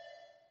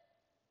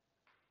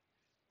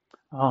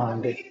 Oh,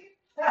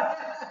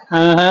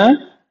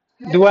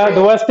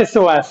 duas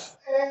pessoas.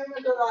 É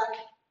verdade.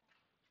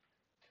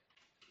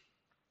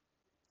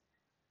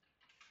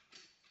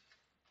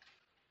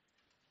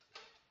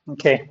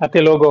 Ok,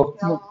 até logo.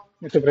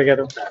 Muito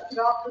obrigado.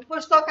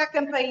 Depois toca a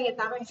campainha,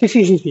 está bem?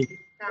 Sim.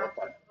 Tá.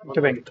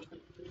 Muito bem.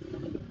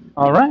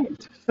 All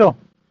right, so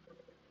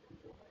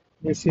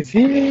this is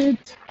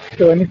it.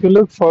 So I need to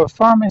look for a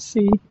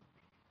pharmacy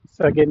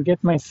so I can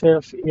get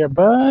myself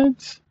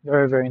earbuds.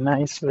 Very, very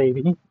nice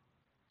lady.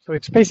 So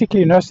it's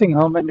basically a nursing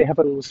home, and they have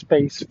a little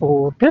space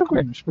for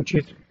pilgrims, which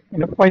is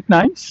quite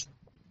nice.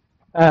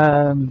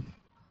 I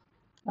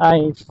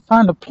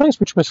found a place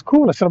which was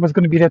cool. I thought I was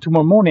going to be there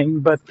tomorrow morning,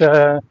 but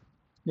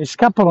this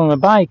couple on a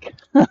bike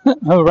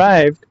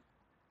arrived.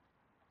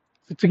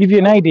 So to give you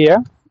an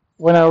idea,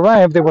 when I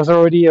arrived, there was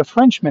already a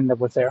Frenchman that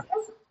was there,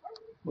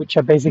 which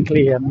I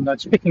basically am not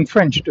speaking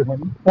French to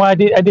him. Well, I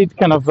did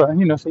kind of,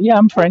 say, yeah,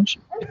 I'm French,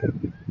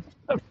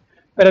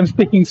 but I'm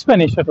speaking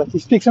Spanish. I thought, you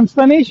speak some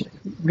Spanish?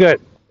 Good.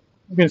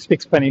 I'm going to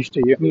speak Spanish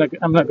to you.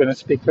 I'm not going to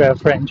speak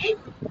French.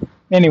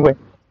 Anyway,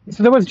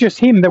 so there was just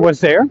him that was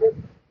there,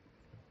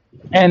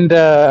 and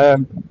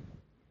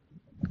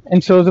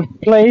so the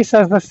place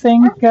has, I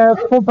think,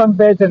 4 bunk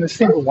beds and a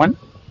single one.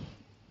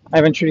 I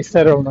eventually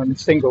settled on a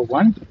single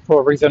one for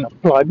a reason of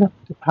plug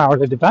to power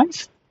the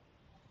device.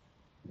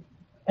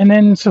 And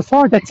then so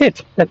far, that's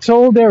it. That's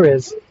all there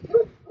is.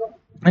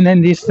 And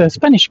then this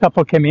Spanish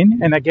couple came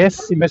in, and I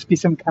guess it must be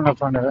some kind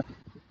of on a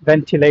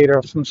ventilator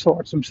of some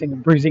sort, something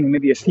breathing,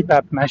 maybe a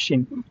CPAP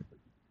machine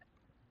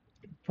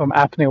from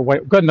apnea,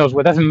 God knows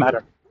what, doesn't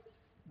matter.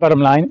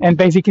 Bottom line. And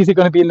basically, they're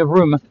going to be in the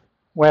room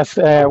where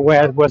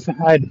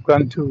I'd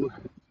gone to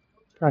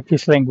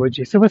practice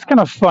languages. So it was kind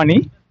of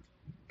funny,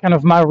 kind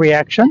of my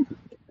reaction.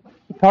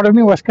 Part of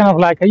me was kind of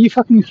like, are you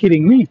fucking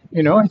kidding me?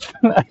 It's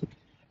like,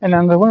 and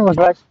then the one was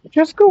like,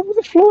 just go with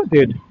the flow,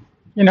 dude.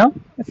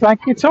 It's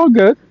like, it's all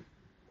good.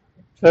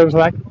 So I was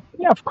like,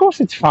 yeah, of course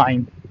it's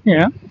fine.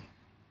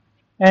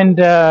 And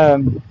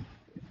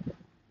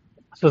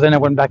So then I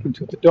went back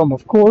into the dorm,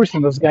 of course,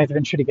 and those guys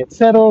eventually get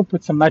settled,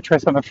 put some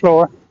mattress on the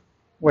floor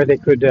where they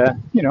could, and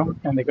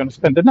they're going to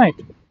spend the night.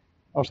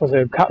 Also,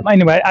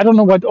 anyway, I don't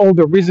know what all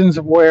the reasons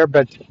were,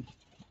 but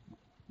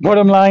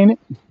bottom line,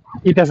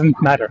 it doesn't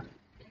matter.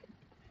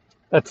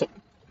 That's it.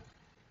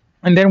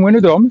 And then we're in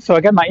the dorm, so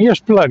I got my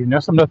ears plugged,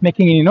 so I'm not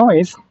making any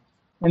noise.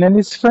 And then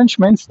this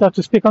Frenchman starts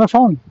to speak on the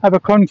phone, have a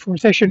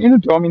conversation in the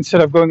dorm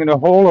instead of going in the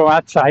hall or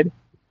outside.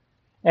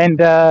 And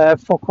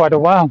for quite a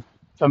while,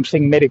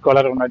 something medical,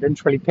 I don't know, I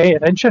didn't really pay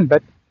attention,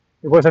 but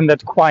it wasn't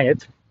that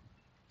quiet.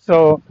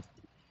 So,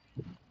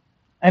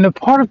 and a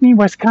part of me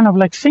was kind of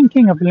like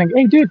thinking of like,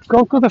 hey, dude,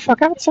 go the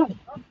fuck outside.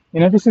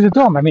 This is a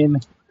dorm. I mean,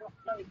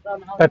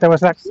 but I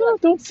was like, no,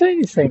 don't say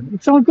anything.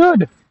 It's all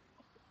good.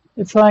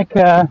 It's like,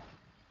 oh,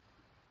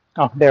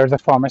 there's a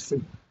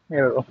pharmacy.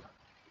 There we go.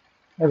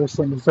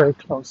 Everything is very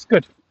close.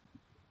 Good.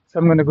 So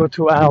I'm going to go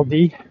to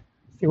Aldi,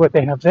 see what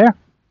they have there.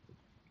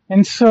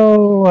 And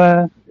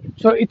so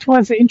it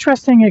was an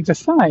interesting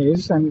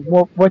exercise. And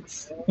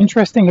what's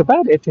interesting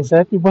about it is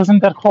that it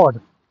wasn't that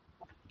hard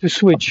to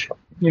switch,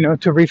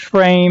 to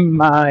reframe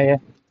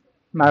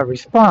my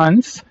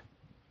response.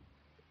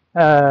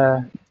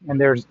 And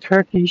there's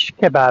Turkish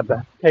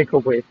kebab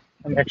takeaway,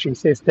 and actually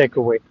says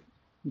takeaway.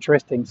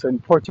 Interesting. So in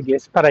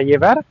Portuguese, para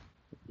llevar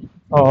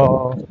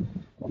or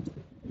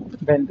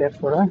vender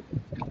fora.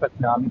 But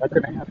no, I'm not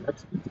going to have that.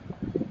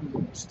 I'm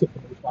going to stick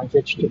with my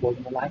vegetable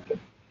and I like it.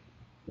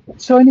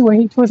 So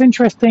anyway, it was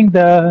interesting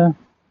the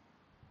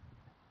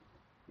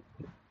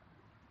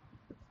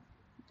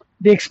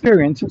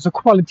experience, the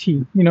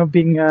quality,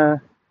 being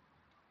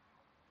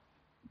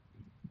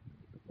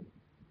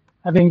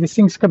having these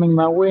things coming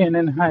my way and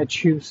then how I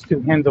choose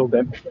to handle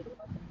them,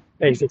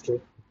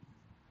 basically.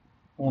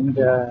 And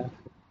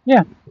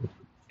yeah,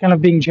 kind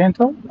of being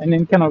gentle and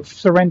then kind of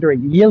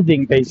surrendering,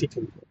 yielding,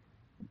 basically.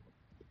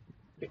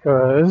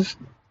 Because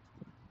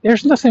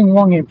there's nothing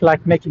wrong in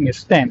like making a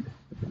stand.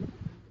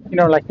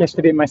 Like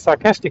yesterday, my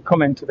sarcastic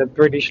comment to the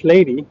British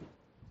lady,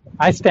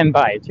 I stand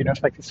by it.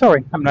 It's like,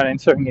 sorry, I'm not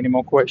answering any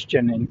more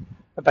questions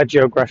about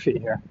geography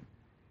here.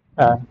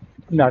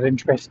 Not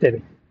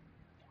interested.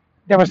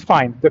 That was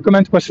fine. The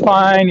comment was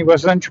fine. It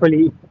wasn't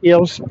really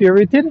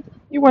ill-spirited.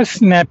 It was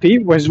snappy.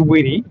 It was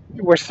witty.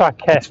 It was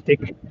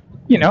sarcastic,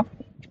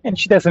 And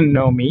she doesn't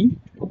know me,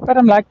 but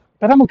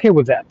I'm okay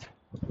with that.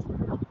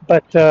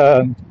 But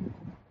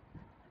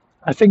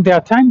I think there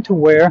are times to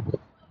where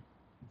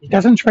it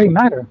doesn't really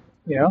matter,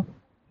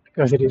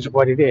 because it is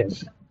what it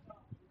is.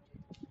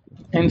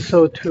 And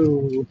so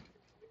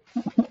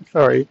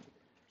sorry,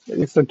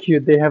 it's so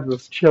cute. They have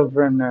those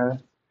children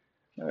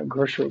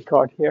grocery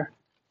cart here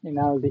in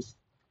Aldi.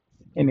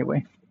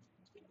 Anyway,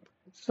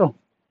 so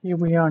here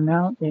we are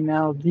now in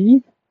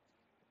Aldi.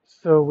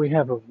 So we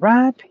have a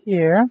wrap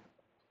here.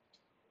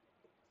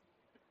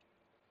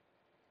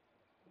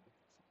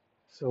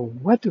 So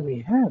what do we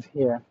have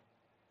here?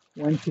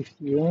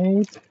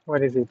 158.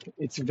 What is it?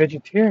 It's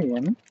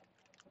vegetarian.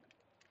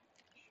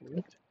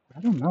 Shoot. I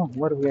don't know.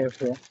 What do we have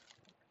here?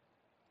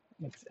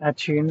 It's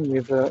atune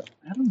with I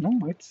don't know.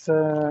 It's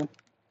I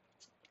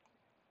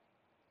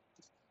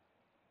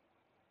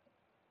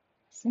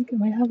think I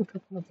might have a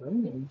couple of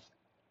those.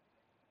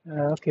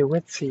 Okay,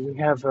 let's see. We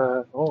have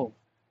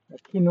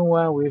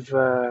quinoa with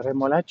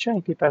remolacha y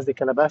pipas de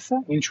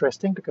calabaza.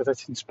 Interesting because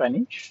that's in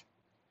Spanish.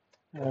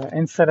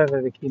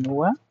 Ensalada de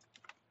quinoa.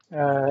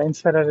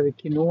 Ensalada de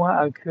quinoa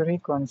al curry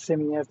con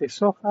semillas de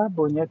soja,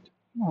 bonnet.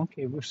 Oh,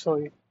 okay, we saw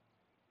it.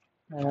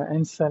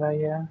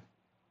 Ensalada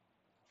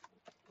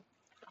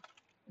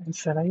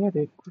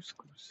de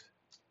couscous.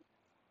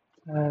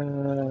 I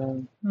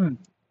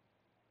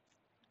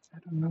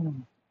don't know.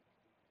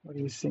 What do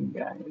you think,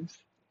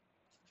 guys?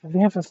 They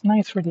have a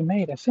nice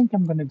ready-made. I think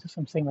I'm going to do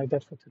something like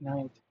that for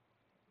tonight.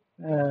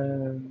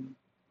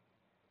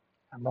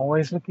 I'm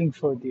always looking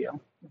for a deal.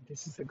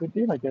 This is a good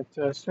deal. I get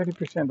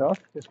 30% off.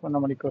 This one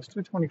normally costs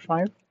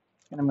 $225,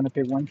 and I'm going to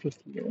pay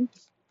 $158.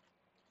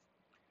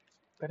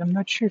 But I'm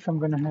not sure if I'm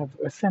going to have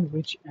a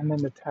sandwich and then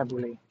the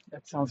tabbouleh.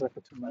 That sounds like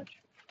too much.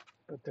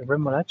 But the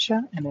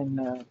remolacha and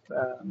then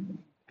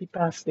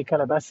pipas de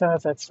calabaza,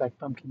 that's like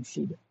pumpkin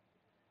seed.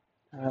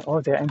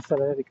 Or the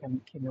ensalada de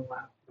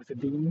quinoa with the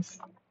beans.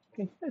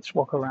 Okay, let's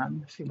walk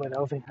around, see what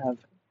else they have.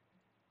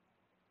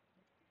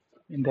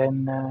 And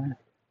then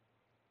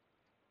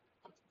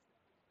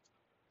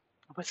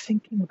I was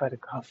thinking about a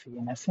coffee,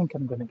 and I think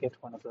I'm going to get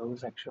one of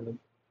those actually.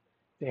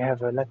 They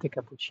have a latte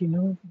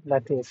cappuccino,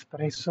 latte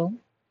espresso.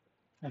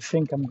 I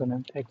think I'm going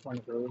to take one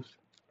of those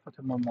for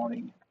tomorrow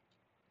morning.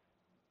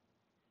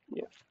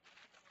 Yeah,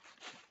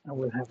 I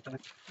will have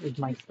that with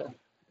my stuff.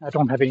 I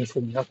don't have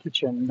anything in the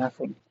kitchen,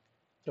 nothing.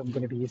 So I'm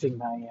going to be using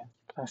my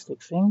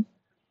plastic thing.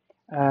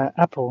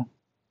 Apple.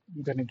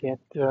 I'm going to get,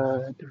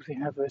 do they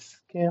have a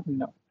scale?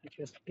 No, I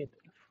just get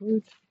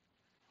fruit.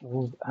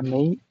 Oh,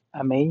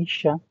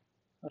 ameixa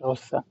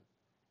rosa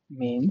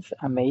means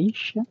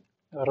ameixa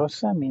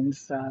rosa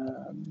means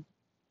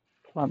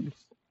plums.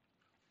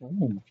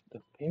 Oh,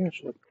 the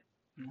pears look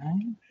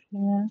nice.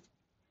 Yeah,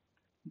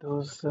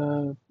 those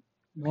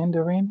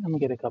mandarin. Let me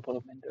get a couple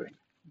of mandarin.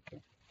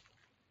 Okay.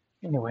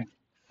 Anyway,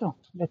 so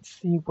let's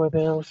see what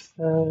else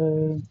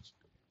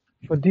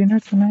for dinner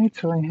tonight.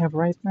 So I have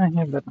right now, I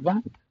have that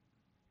wrap.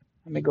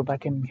 Let me go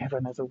back and have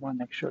another one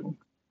actually.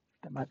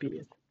 That might be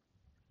it.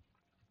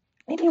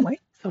 Anyway,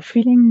 so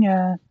feeling,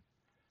 it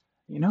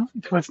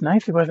was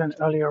nice. It was an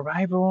early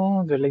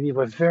arrival. The lady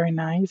was very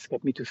nice,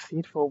 got me to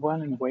sit for a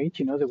while and wait.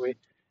 They were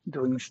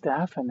doing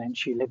stuff, and then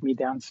she led me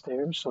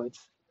downstairs. So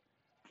it's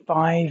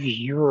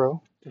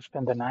 €5 to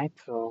spend the night.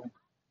 So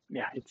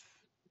yeah, it's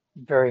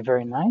very,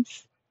 very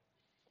nice.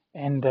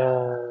 And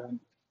you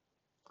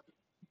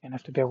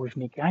have to bear with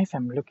me, guys.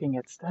 I'm looking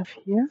at stuff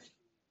here.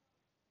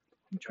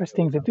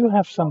 Interesting. They do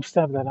have some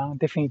stuff that are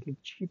definitely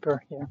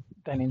cheaper here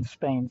than in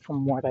Spain,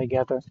 from what I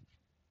gather.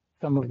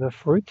 Some of the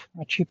fruit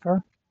are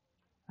cheaper.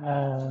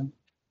 Uh,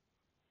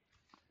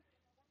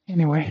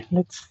 anyway,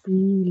 let's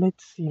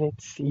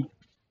see.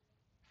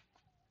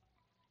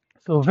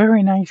 So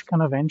very nice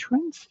kind of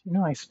entrance.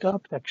 I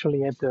stopped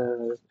actually at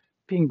the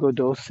Pingo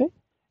Doce,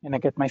 and I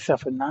got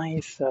myself a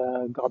nice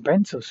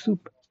garbanzo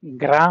soup.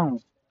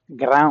 Grão,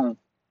 grão,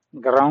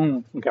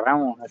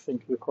 grão, I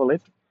think we call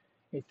it.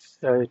 It's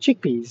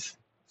chickpeas,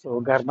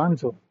 so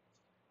garbanzo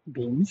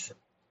beans.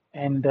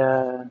 And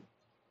okay,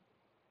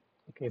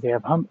 they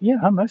have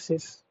hummus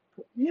is,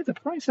 yeah, the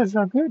prices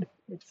are good.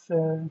 It's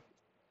oh,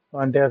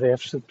 and there they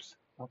have soups.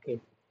 Okay,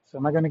 so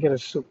am I gonna get a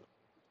soup?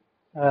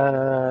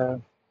 Uh,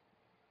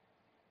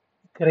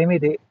 Creme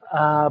de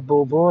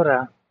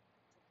abobora.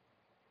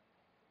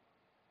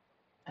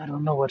 I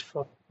don't know what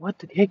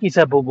the heck is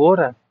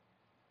abobora?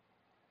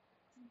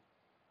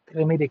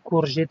 Creme de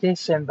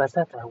courgettes and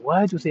batata.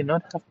 Why do they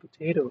not have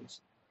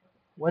potatoes?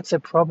 What's the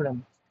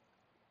problem?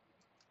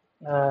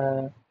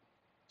 Uh,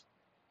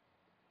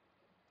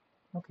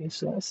 okay,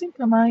 so I think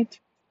am I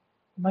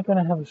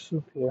gonna have a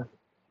soup here?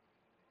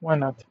 Why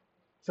not?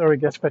 Sorry,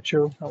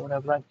 gazpacho, I would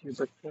have liked you,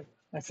 but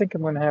I think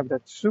I'm gonna have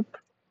that soup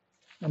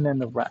and then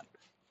the wrap.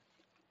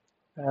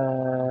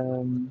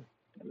 Um,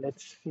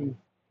 let's see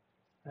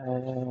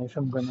if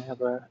I'm gonna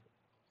have a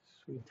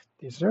sweet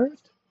dessert.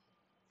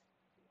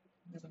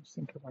 I don't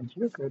think I want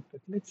yogurt,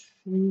 but let's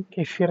see.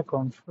 Kefir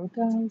con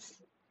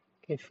frutas.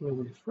 Kefir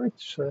with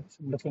fruits. So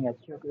I'm looking at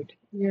yogurt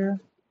here.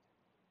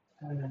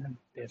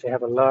 They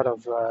have a lot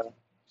of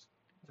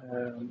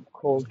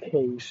cold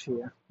caves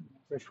here,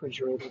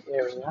 refrigerated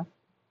area.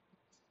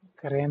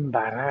 Creme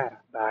barar,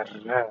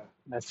 barar.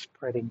 That's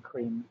spreading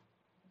cream.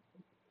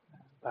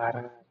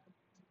 Barar.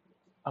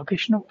 Okay,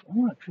 no,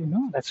 oh, actually,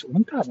 no, that's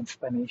untar in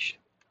Spanish.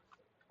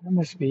 That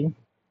must be.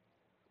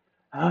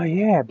 Oh,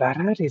 yeah,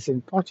 barar is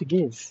in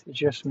Portuguese. It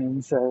just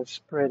means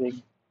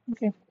spreading.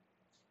 Okay.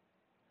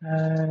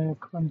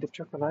 Creme de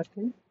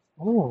chocolate.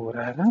 Oh,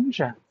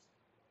 naranja.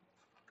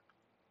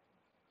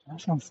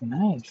 That sounds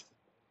nice.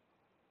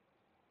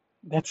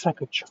 That's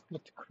like a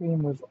chocolate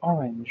cream with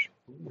orange.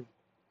 Ooh.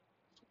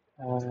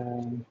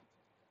 Um,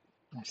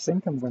 I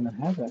think I'm gonna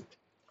have it,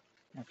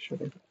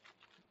 actually.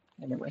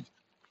 Anyway,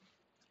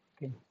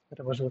 okay. But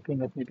I was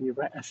looking at maybe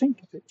rice. I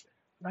think the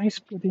rice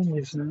pudding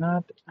is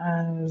not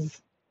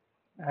as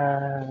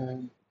uh,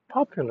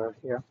 popular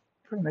here.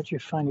 Pretty much you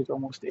find it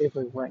almost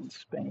everywhere in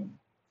Spain.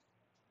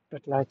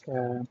 But like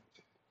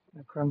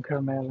creme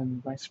caramel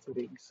and rice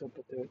pudding. So,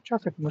 but the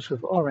chocolate mousse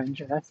with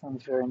orange, that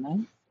sounds very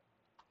nice.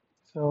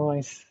 So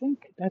I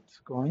think that's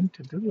going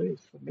to do it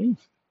for me.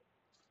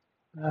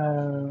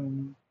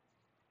 Um,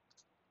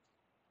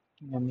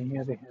 and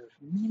here they have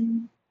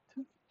meat.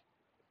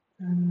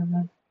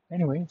 Uh,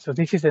 anyway, so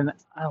this is an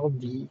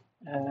Aldi.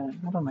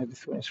 I don't know if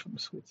this one is from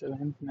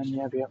Switzerland. And then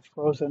you have your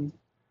frozen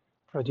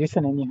produce,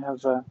 and then you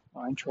have,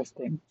 oh,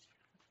 interesting.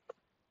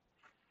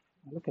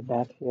 Look at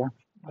that here.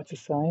 What's the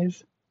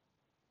size?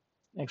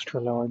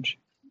 Extra large.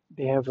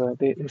 They have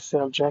they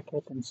sell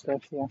jacket and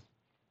stuff here.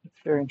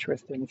 It's very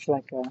interesting. It's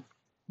like a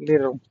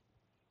little.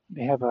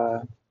 They have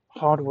a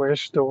hardware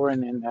store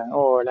and then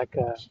or like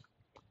a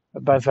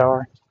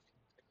bazaar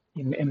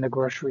in the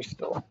grocery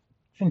store.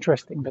 It's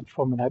interesting that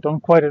formula. I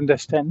don't quite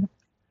understand.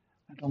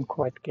 I don't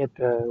quite get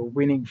the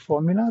winning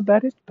formula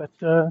about it, but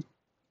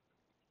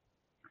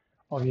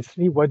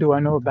obviously, what do I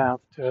know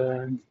about?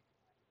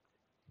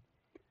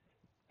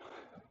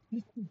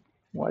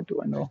 What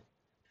do I know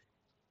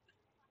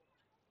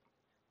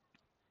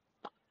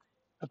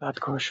about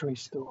grocery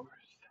stores?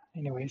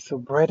 Anyway, so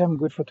bread I'm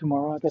good for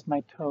tomorrow. I got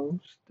my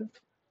toast.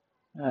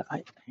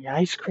 The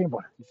ice cream,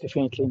 well, it's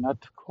definitely not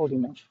cold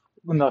enough.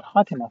 Well, not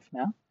hot enough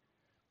now.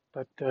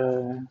 But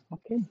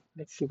okay,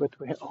 let's see what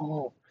we have.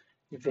 Oh,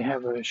 if they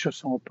have a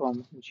chausson aux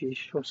pommes, which is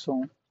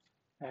chausson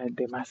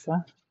de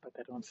masa, but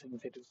I don't think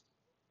they do.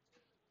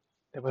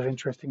 That was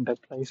interesting,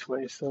 that place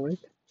where I saw it.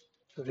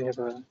 So they have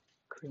a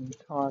cream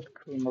tart,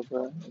 cream of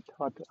a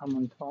tart,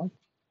 almond tart.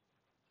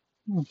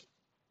 Hmm.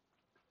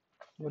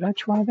 Would I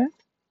try that?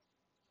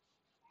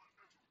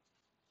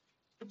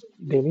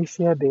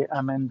 Delicia de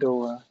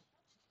amendoa.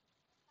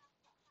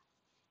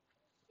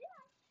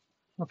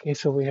 Okay,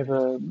 so we have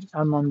a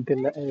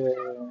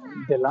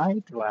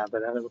delight. Wow,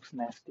 but that looks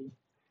nasty.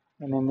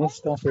 And then this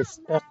stuff is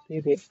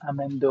tarte de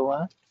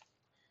amendoa.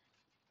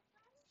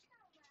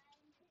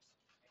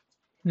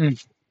 Hmm.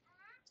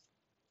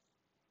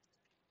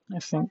 I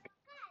think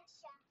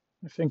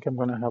I'm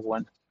gonna have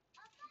one.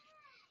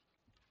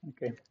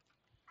 Okay.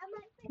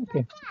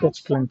 Okay,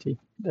 that's plenty.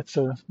 That's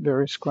a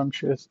very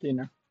scrumptious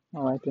dinner.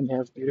 All right, and you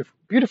have beautiful,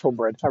 beautiful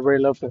bread. I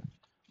really love the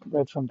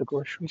bread from the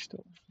grocery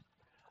store.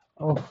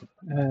 Oh,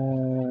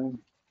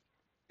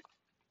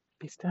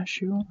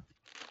 pistachio.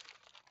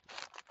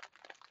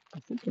 I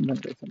think I'm gonna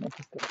get some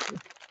pistachio.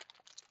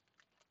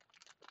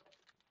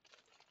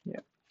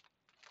 Yeah,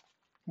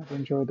 I've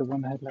enjoyed the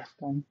one I had last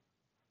time.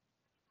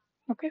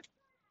 Okay,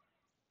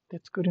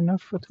 that's good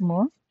enough for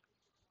tomorrow.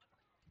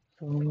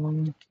 So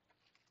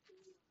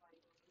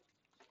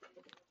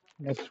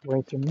let's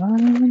wait in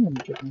line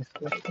and get my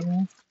stuff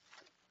here.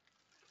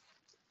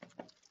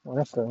 Well,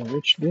 that's a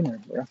rich dinner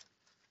here.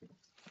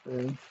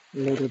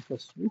 Loaded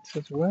with sweets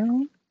as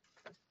well.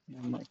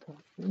 And my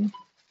coffee.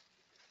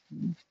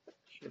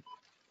 Shit,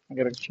 I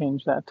gotta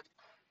change that.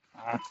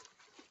 Ah,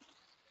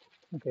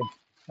 okay,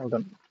 hold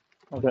on.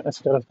 Hold on,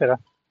 espera, espera.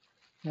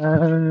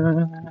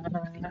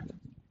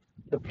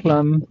 The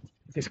plum,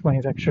 this one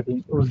is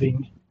actually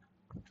oozing,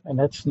 and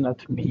that's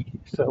not me.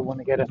 So I want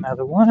to get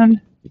another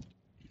one.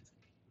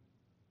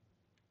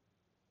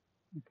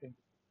 Okay,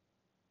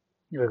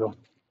 here we go.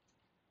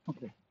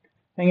 Okay,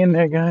 hang in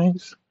there,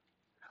 guys.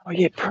 Oh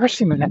yeah,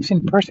 persimmon. I've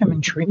seen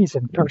persimmon trees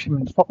and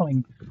persimmon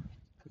falling. So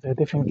they're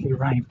definitely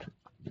ripe.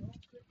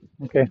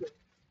 Okay,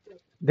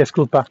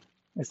 desculpa.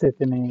 Este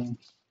tiene.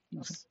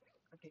 No sé.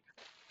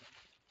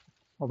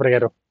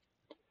 Obrigado.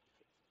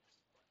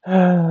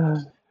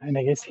 And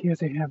I guess here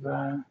they have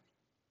the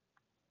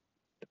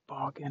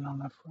bargain on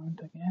the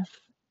front, I guess.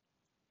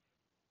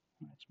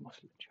 It's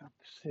mostly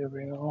chopped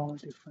cereal,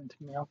 different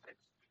milk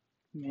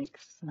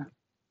mix,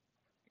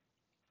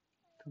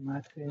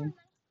 tomato.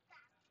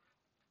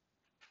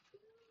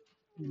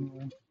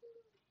 Anyway,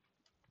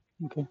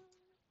 okay,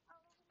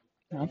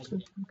 that's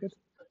good. Good.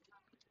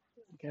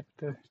 Get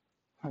the.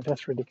 Oh,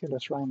 that's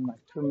ridiculous. Right, I'm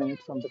like 2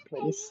 minutes from the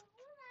place,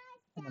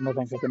 and I'm not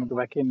actually gonna go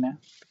back in now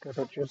because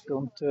I just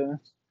don't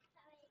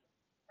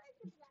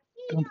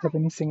have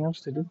anything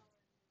else to do.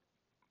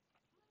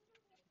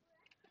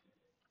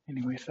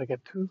 Anyways, I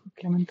got two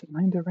clement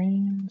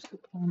mandarins, the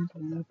plum,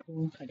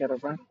 pineapple. I got a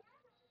wrap.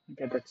 I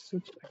got that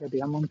soup. I got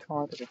the almond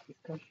tart. I got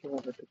pistachio.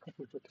 I got the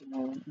coffee for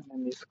tomorrow, and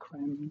then this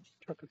cream,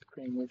 chocolate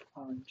cream with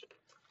orange.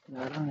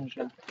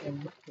 Laranja,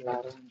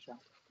 laranja.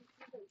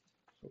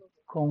 So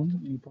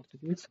con in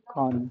Portuguese,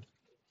 con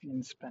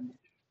in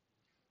Spanish.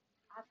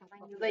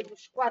 Eu dei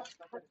dos quatro,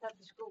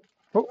 desculpa.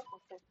 Oh,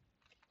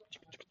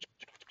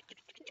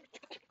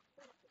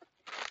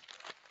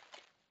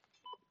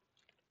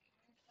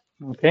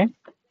 ok.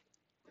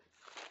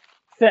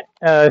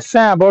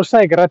 Sem a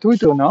bolsa é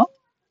gratuito, não?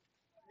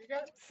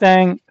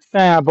 Sem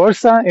a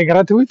bolsa é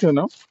gratuito,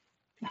 não?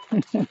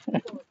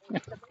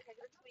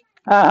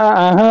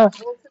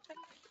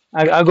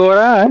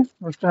 Agora,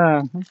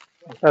 está,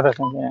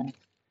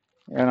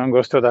 eu não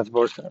gosto das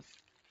bolsas.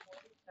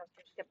 Nós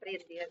temos que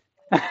aprender.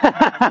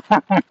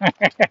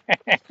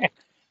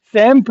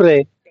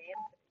 Sempre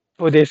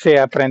pode ser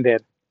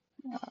aprender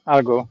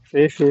algo.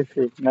 Sim, sim,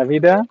 sim. Na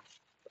vida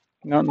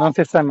não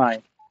se sabe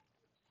mais.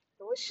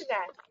 Estou a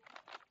chegar.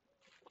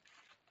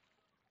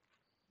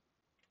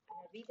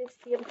 Na vida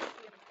sempre.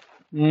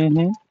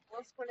 Uhum.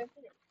 Posso pôr a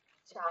frente.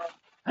 Tchau.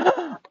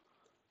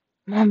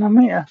 Mamma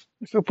mia,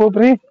 sono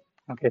pobre.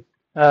 Ok.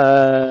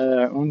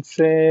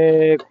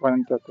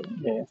 11:43.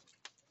 Yeah.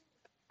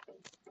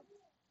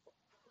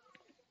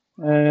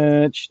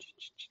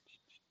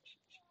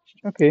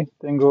 Ok,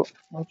 tengo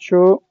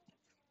 8.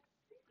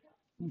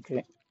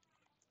 Okay,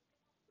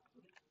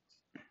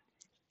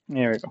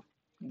 here we go.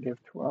 Give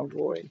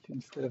 12:08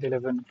 instead of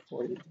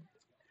 11:40.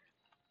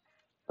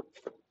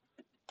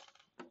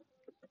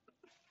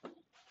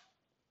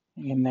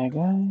 In there,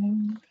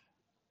 guys.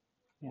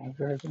 Yeah,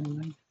 very, very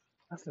nice.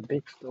 That's a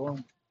big store.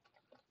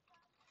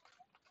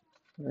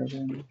 Very,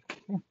 very nice.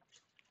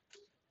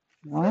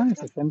 Ah,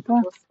 60.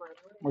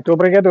 Muito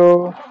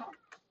obrigado.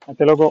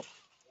 Até logo.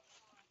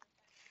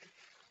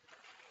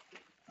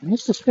 I need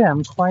to say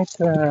I'm quite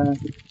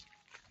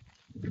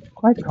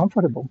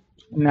comfortable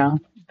now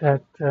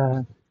that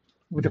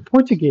with the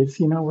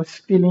Portuguese, I was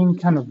feeling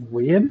kind of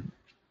weird.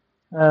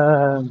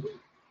 Uh,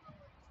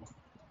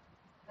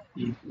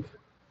 I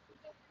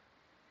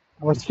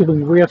was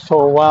feeling weird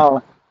for a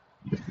while,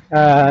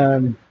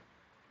 um,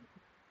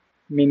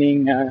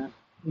 meaning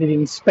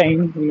living in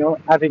Spain,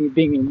 having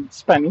been in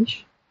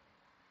Spanish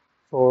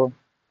for,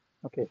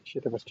 okay,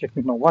 shit, I was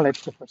checking my wallet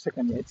for a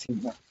second, yeah, it's in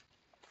here.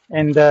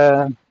 And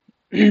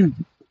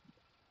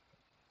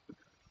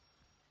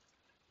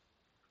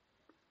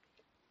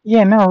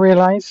yeah, now I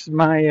realize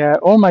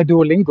all my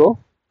Duolingo,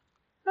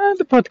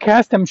 the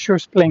podcast, I'm sure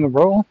is playing a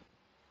role,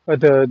 but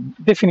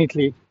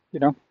definitely,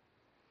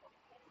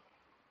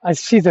 I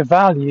see the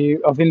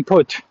value of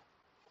input,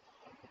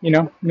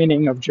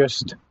 meaning of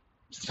just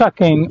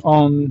sucking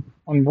on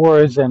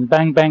words and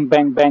bang, bang,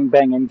 bang, bang,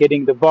 bang, and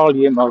getting the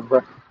volume of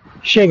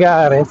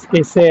chegar,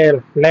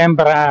 esquecer,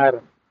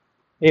 lembrar,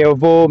 eu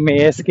vou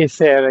me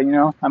esquecer,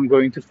 I'm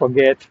going to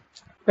forget.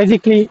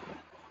 Basically,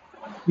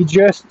 you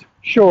just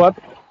show up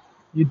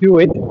You do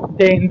it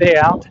day in, day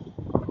out,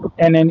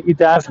 and then it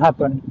does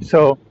happen.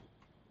 So,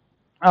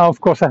 of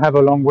course, I have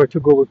a long way to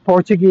go with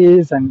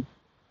Portuguese, and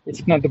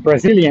it's not the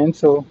Brazilian,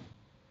 so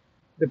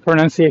the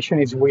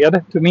pronunciation is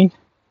weird to me.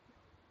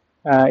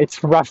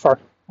 It's rougher.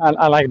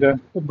 I like the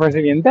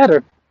Brazilian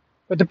better.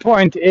 But the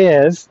point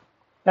is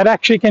that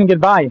actually can get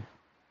by,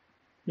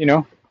 you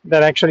know,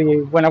 that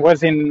actually, when I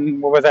was in,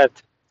 what was that,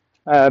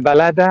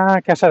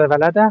 Balada, Casa de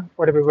Balada,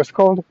 whatever it was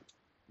called,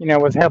 I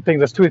was helping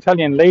this two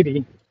Italian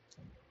lady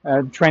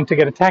trying to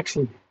get a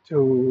taxi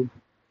to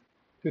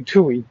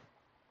Tui.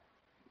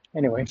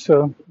 Anyway,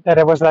 so that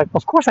I was like,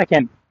 of course I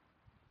can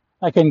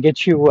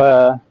get you.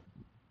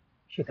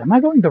 Shit, am I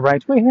going the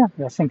right way here?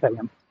 Yeah, I think I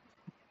am.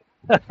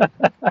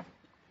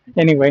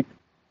 Anyway,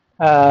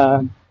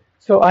 uh,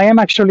 so I am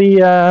actually,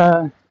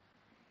 yeah,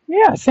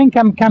 I think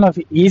I'm kind of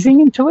easing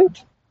into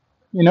it.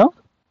 You know,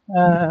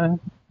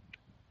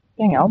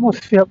 dang, I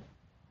almost feel.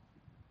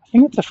 I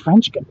think it's a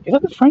French guy. Is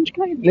that the French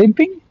guy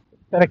limping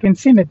that I can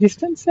see in the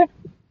distance there?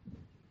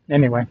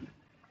 Anyway,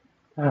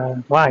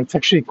 wow, it's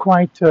actually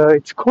quite.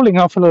 It's cooling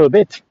off a little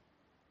bit.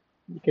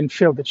 You can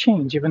feel the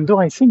change, even though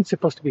I think it's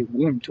supposed to be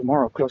warm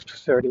tomorrow, close to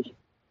 30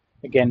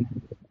 again.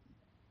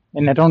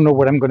 And I don't know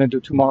what I'm going to do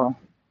tomorrow.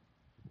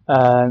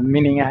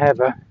 Meaning I have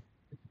a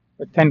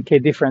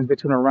 10K difference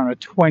between around a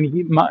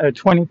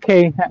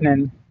 20K and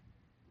then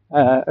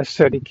a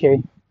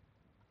 30K.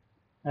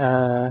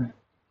 I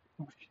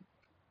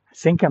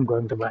think I'm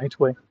going the right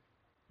way.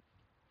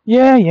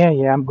 Yeah,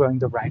 I'm going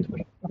the right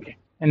way. Okay.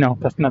 And no,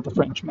 that's not the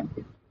Frenchman.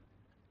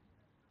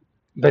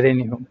 But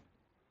anyhow,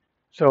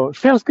 so it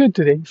feels good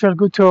today. It felt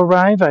good to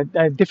arrive.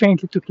 I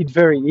definitely took it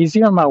very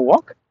easy on my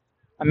walk.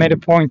 I made a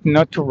point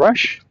not to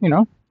rush.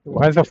 It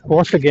was, of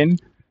course, again,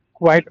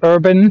 quite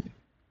urban,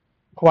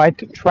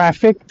 quite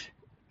trafficked.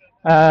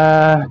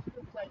 Uh,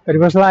 but it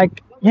was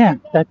like, yeah,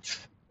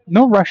 that's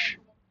no rush.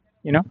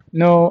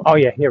 No. Oh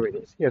yeah, here it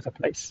is. Here's a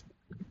place.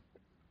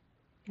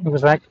 It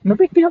was like no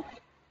big deal.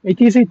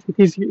 It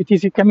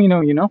is your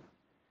Camino.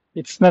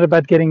 It's not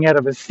about getting out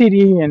of a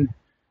city and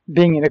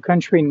being in a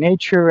country,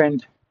 nature,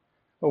 and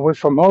away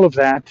from all of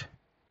that.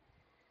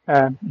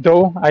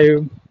 Though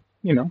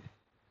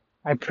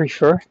I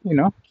prefer,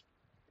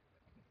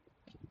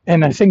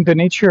 and I think the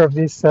nature of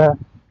this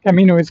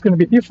Camino is going to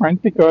be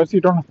different because I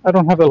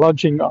don't have the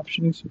lodging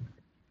options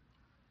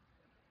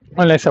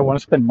unless I want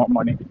to spend more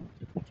money.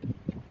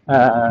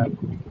 Uh,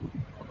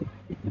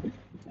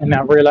 and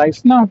I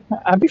realized, no,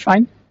 I'll be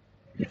fine.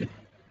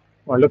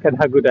 Well, look at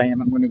how good I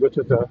am. I'm going to go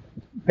to the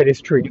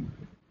pedestrian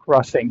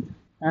crossing,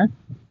 huh?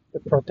 The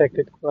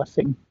protected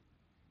crossing.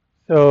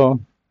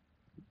 So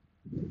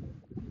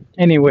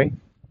anyway,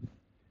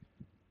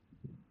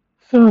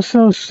 so.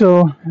 Shit,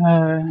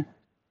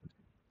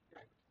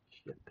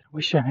 I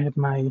wish I had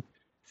my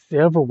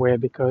silverware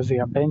because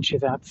there are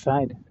benches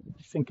outside.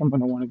 I think I'm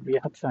going to want to be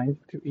outside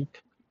to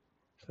eat.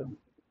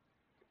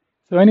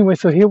 So anyway,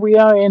 so here we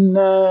are in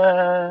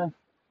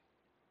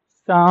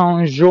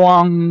San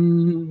João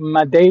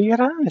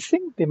Madeira, I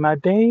think the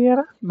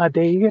Madeira,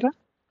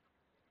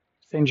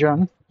 Saint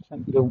John,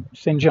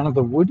 Saint John of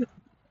the Wood.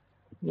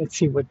 Let's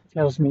see what it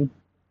tells me.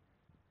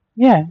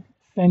 Yeah,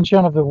 Saint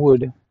John of the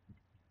Wood,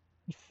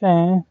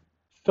 Saint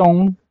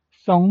São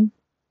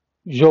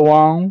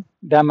João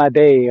da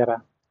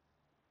Madeira.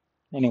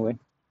 Anyway,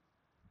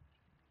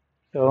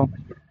 so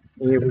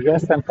here we go,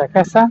 Santa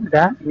Casa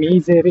da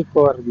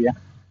Misericórdia,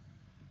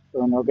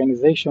 so an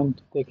organization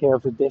to take care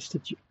of the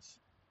destitute.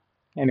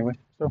 Anyway,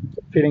 so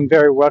feeling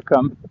very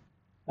welcome.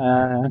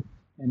 And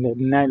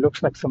then now it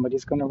looks like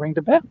somebody's going to ring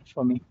the bell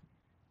for me.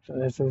 So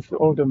there's this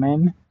older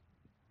man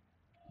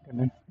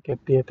going to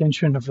get the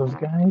attention of those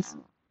guys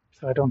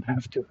so I don't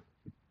have to.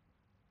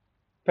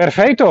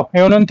 Perfeito!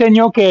 Eu não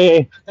tenho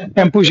que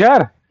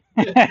empujar.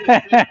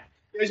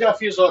 Eu já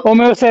fiz o O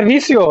meu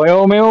serviço é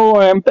o meu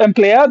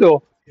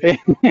empleado.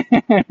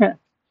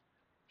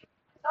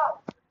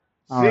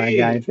 All right,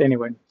 guys.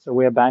 Anyway, so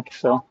we're back.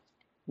 So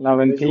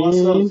love and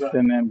peace,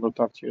 and then we'll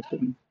talk to you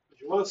soon.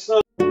 João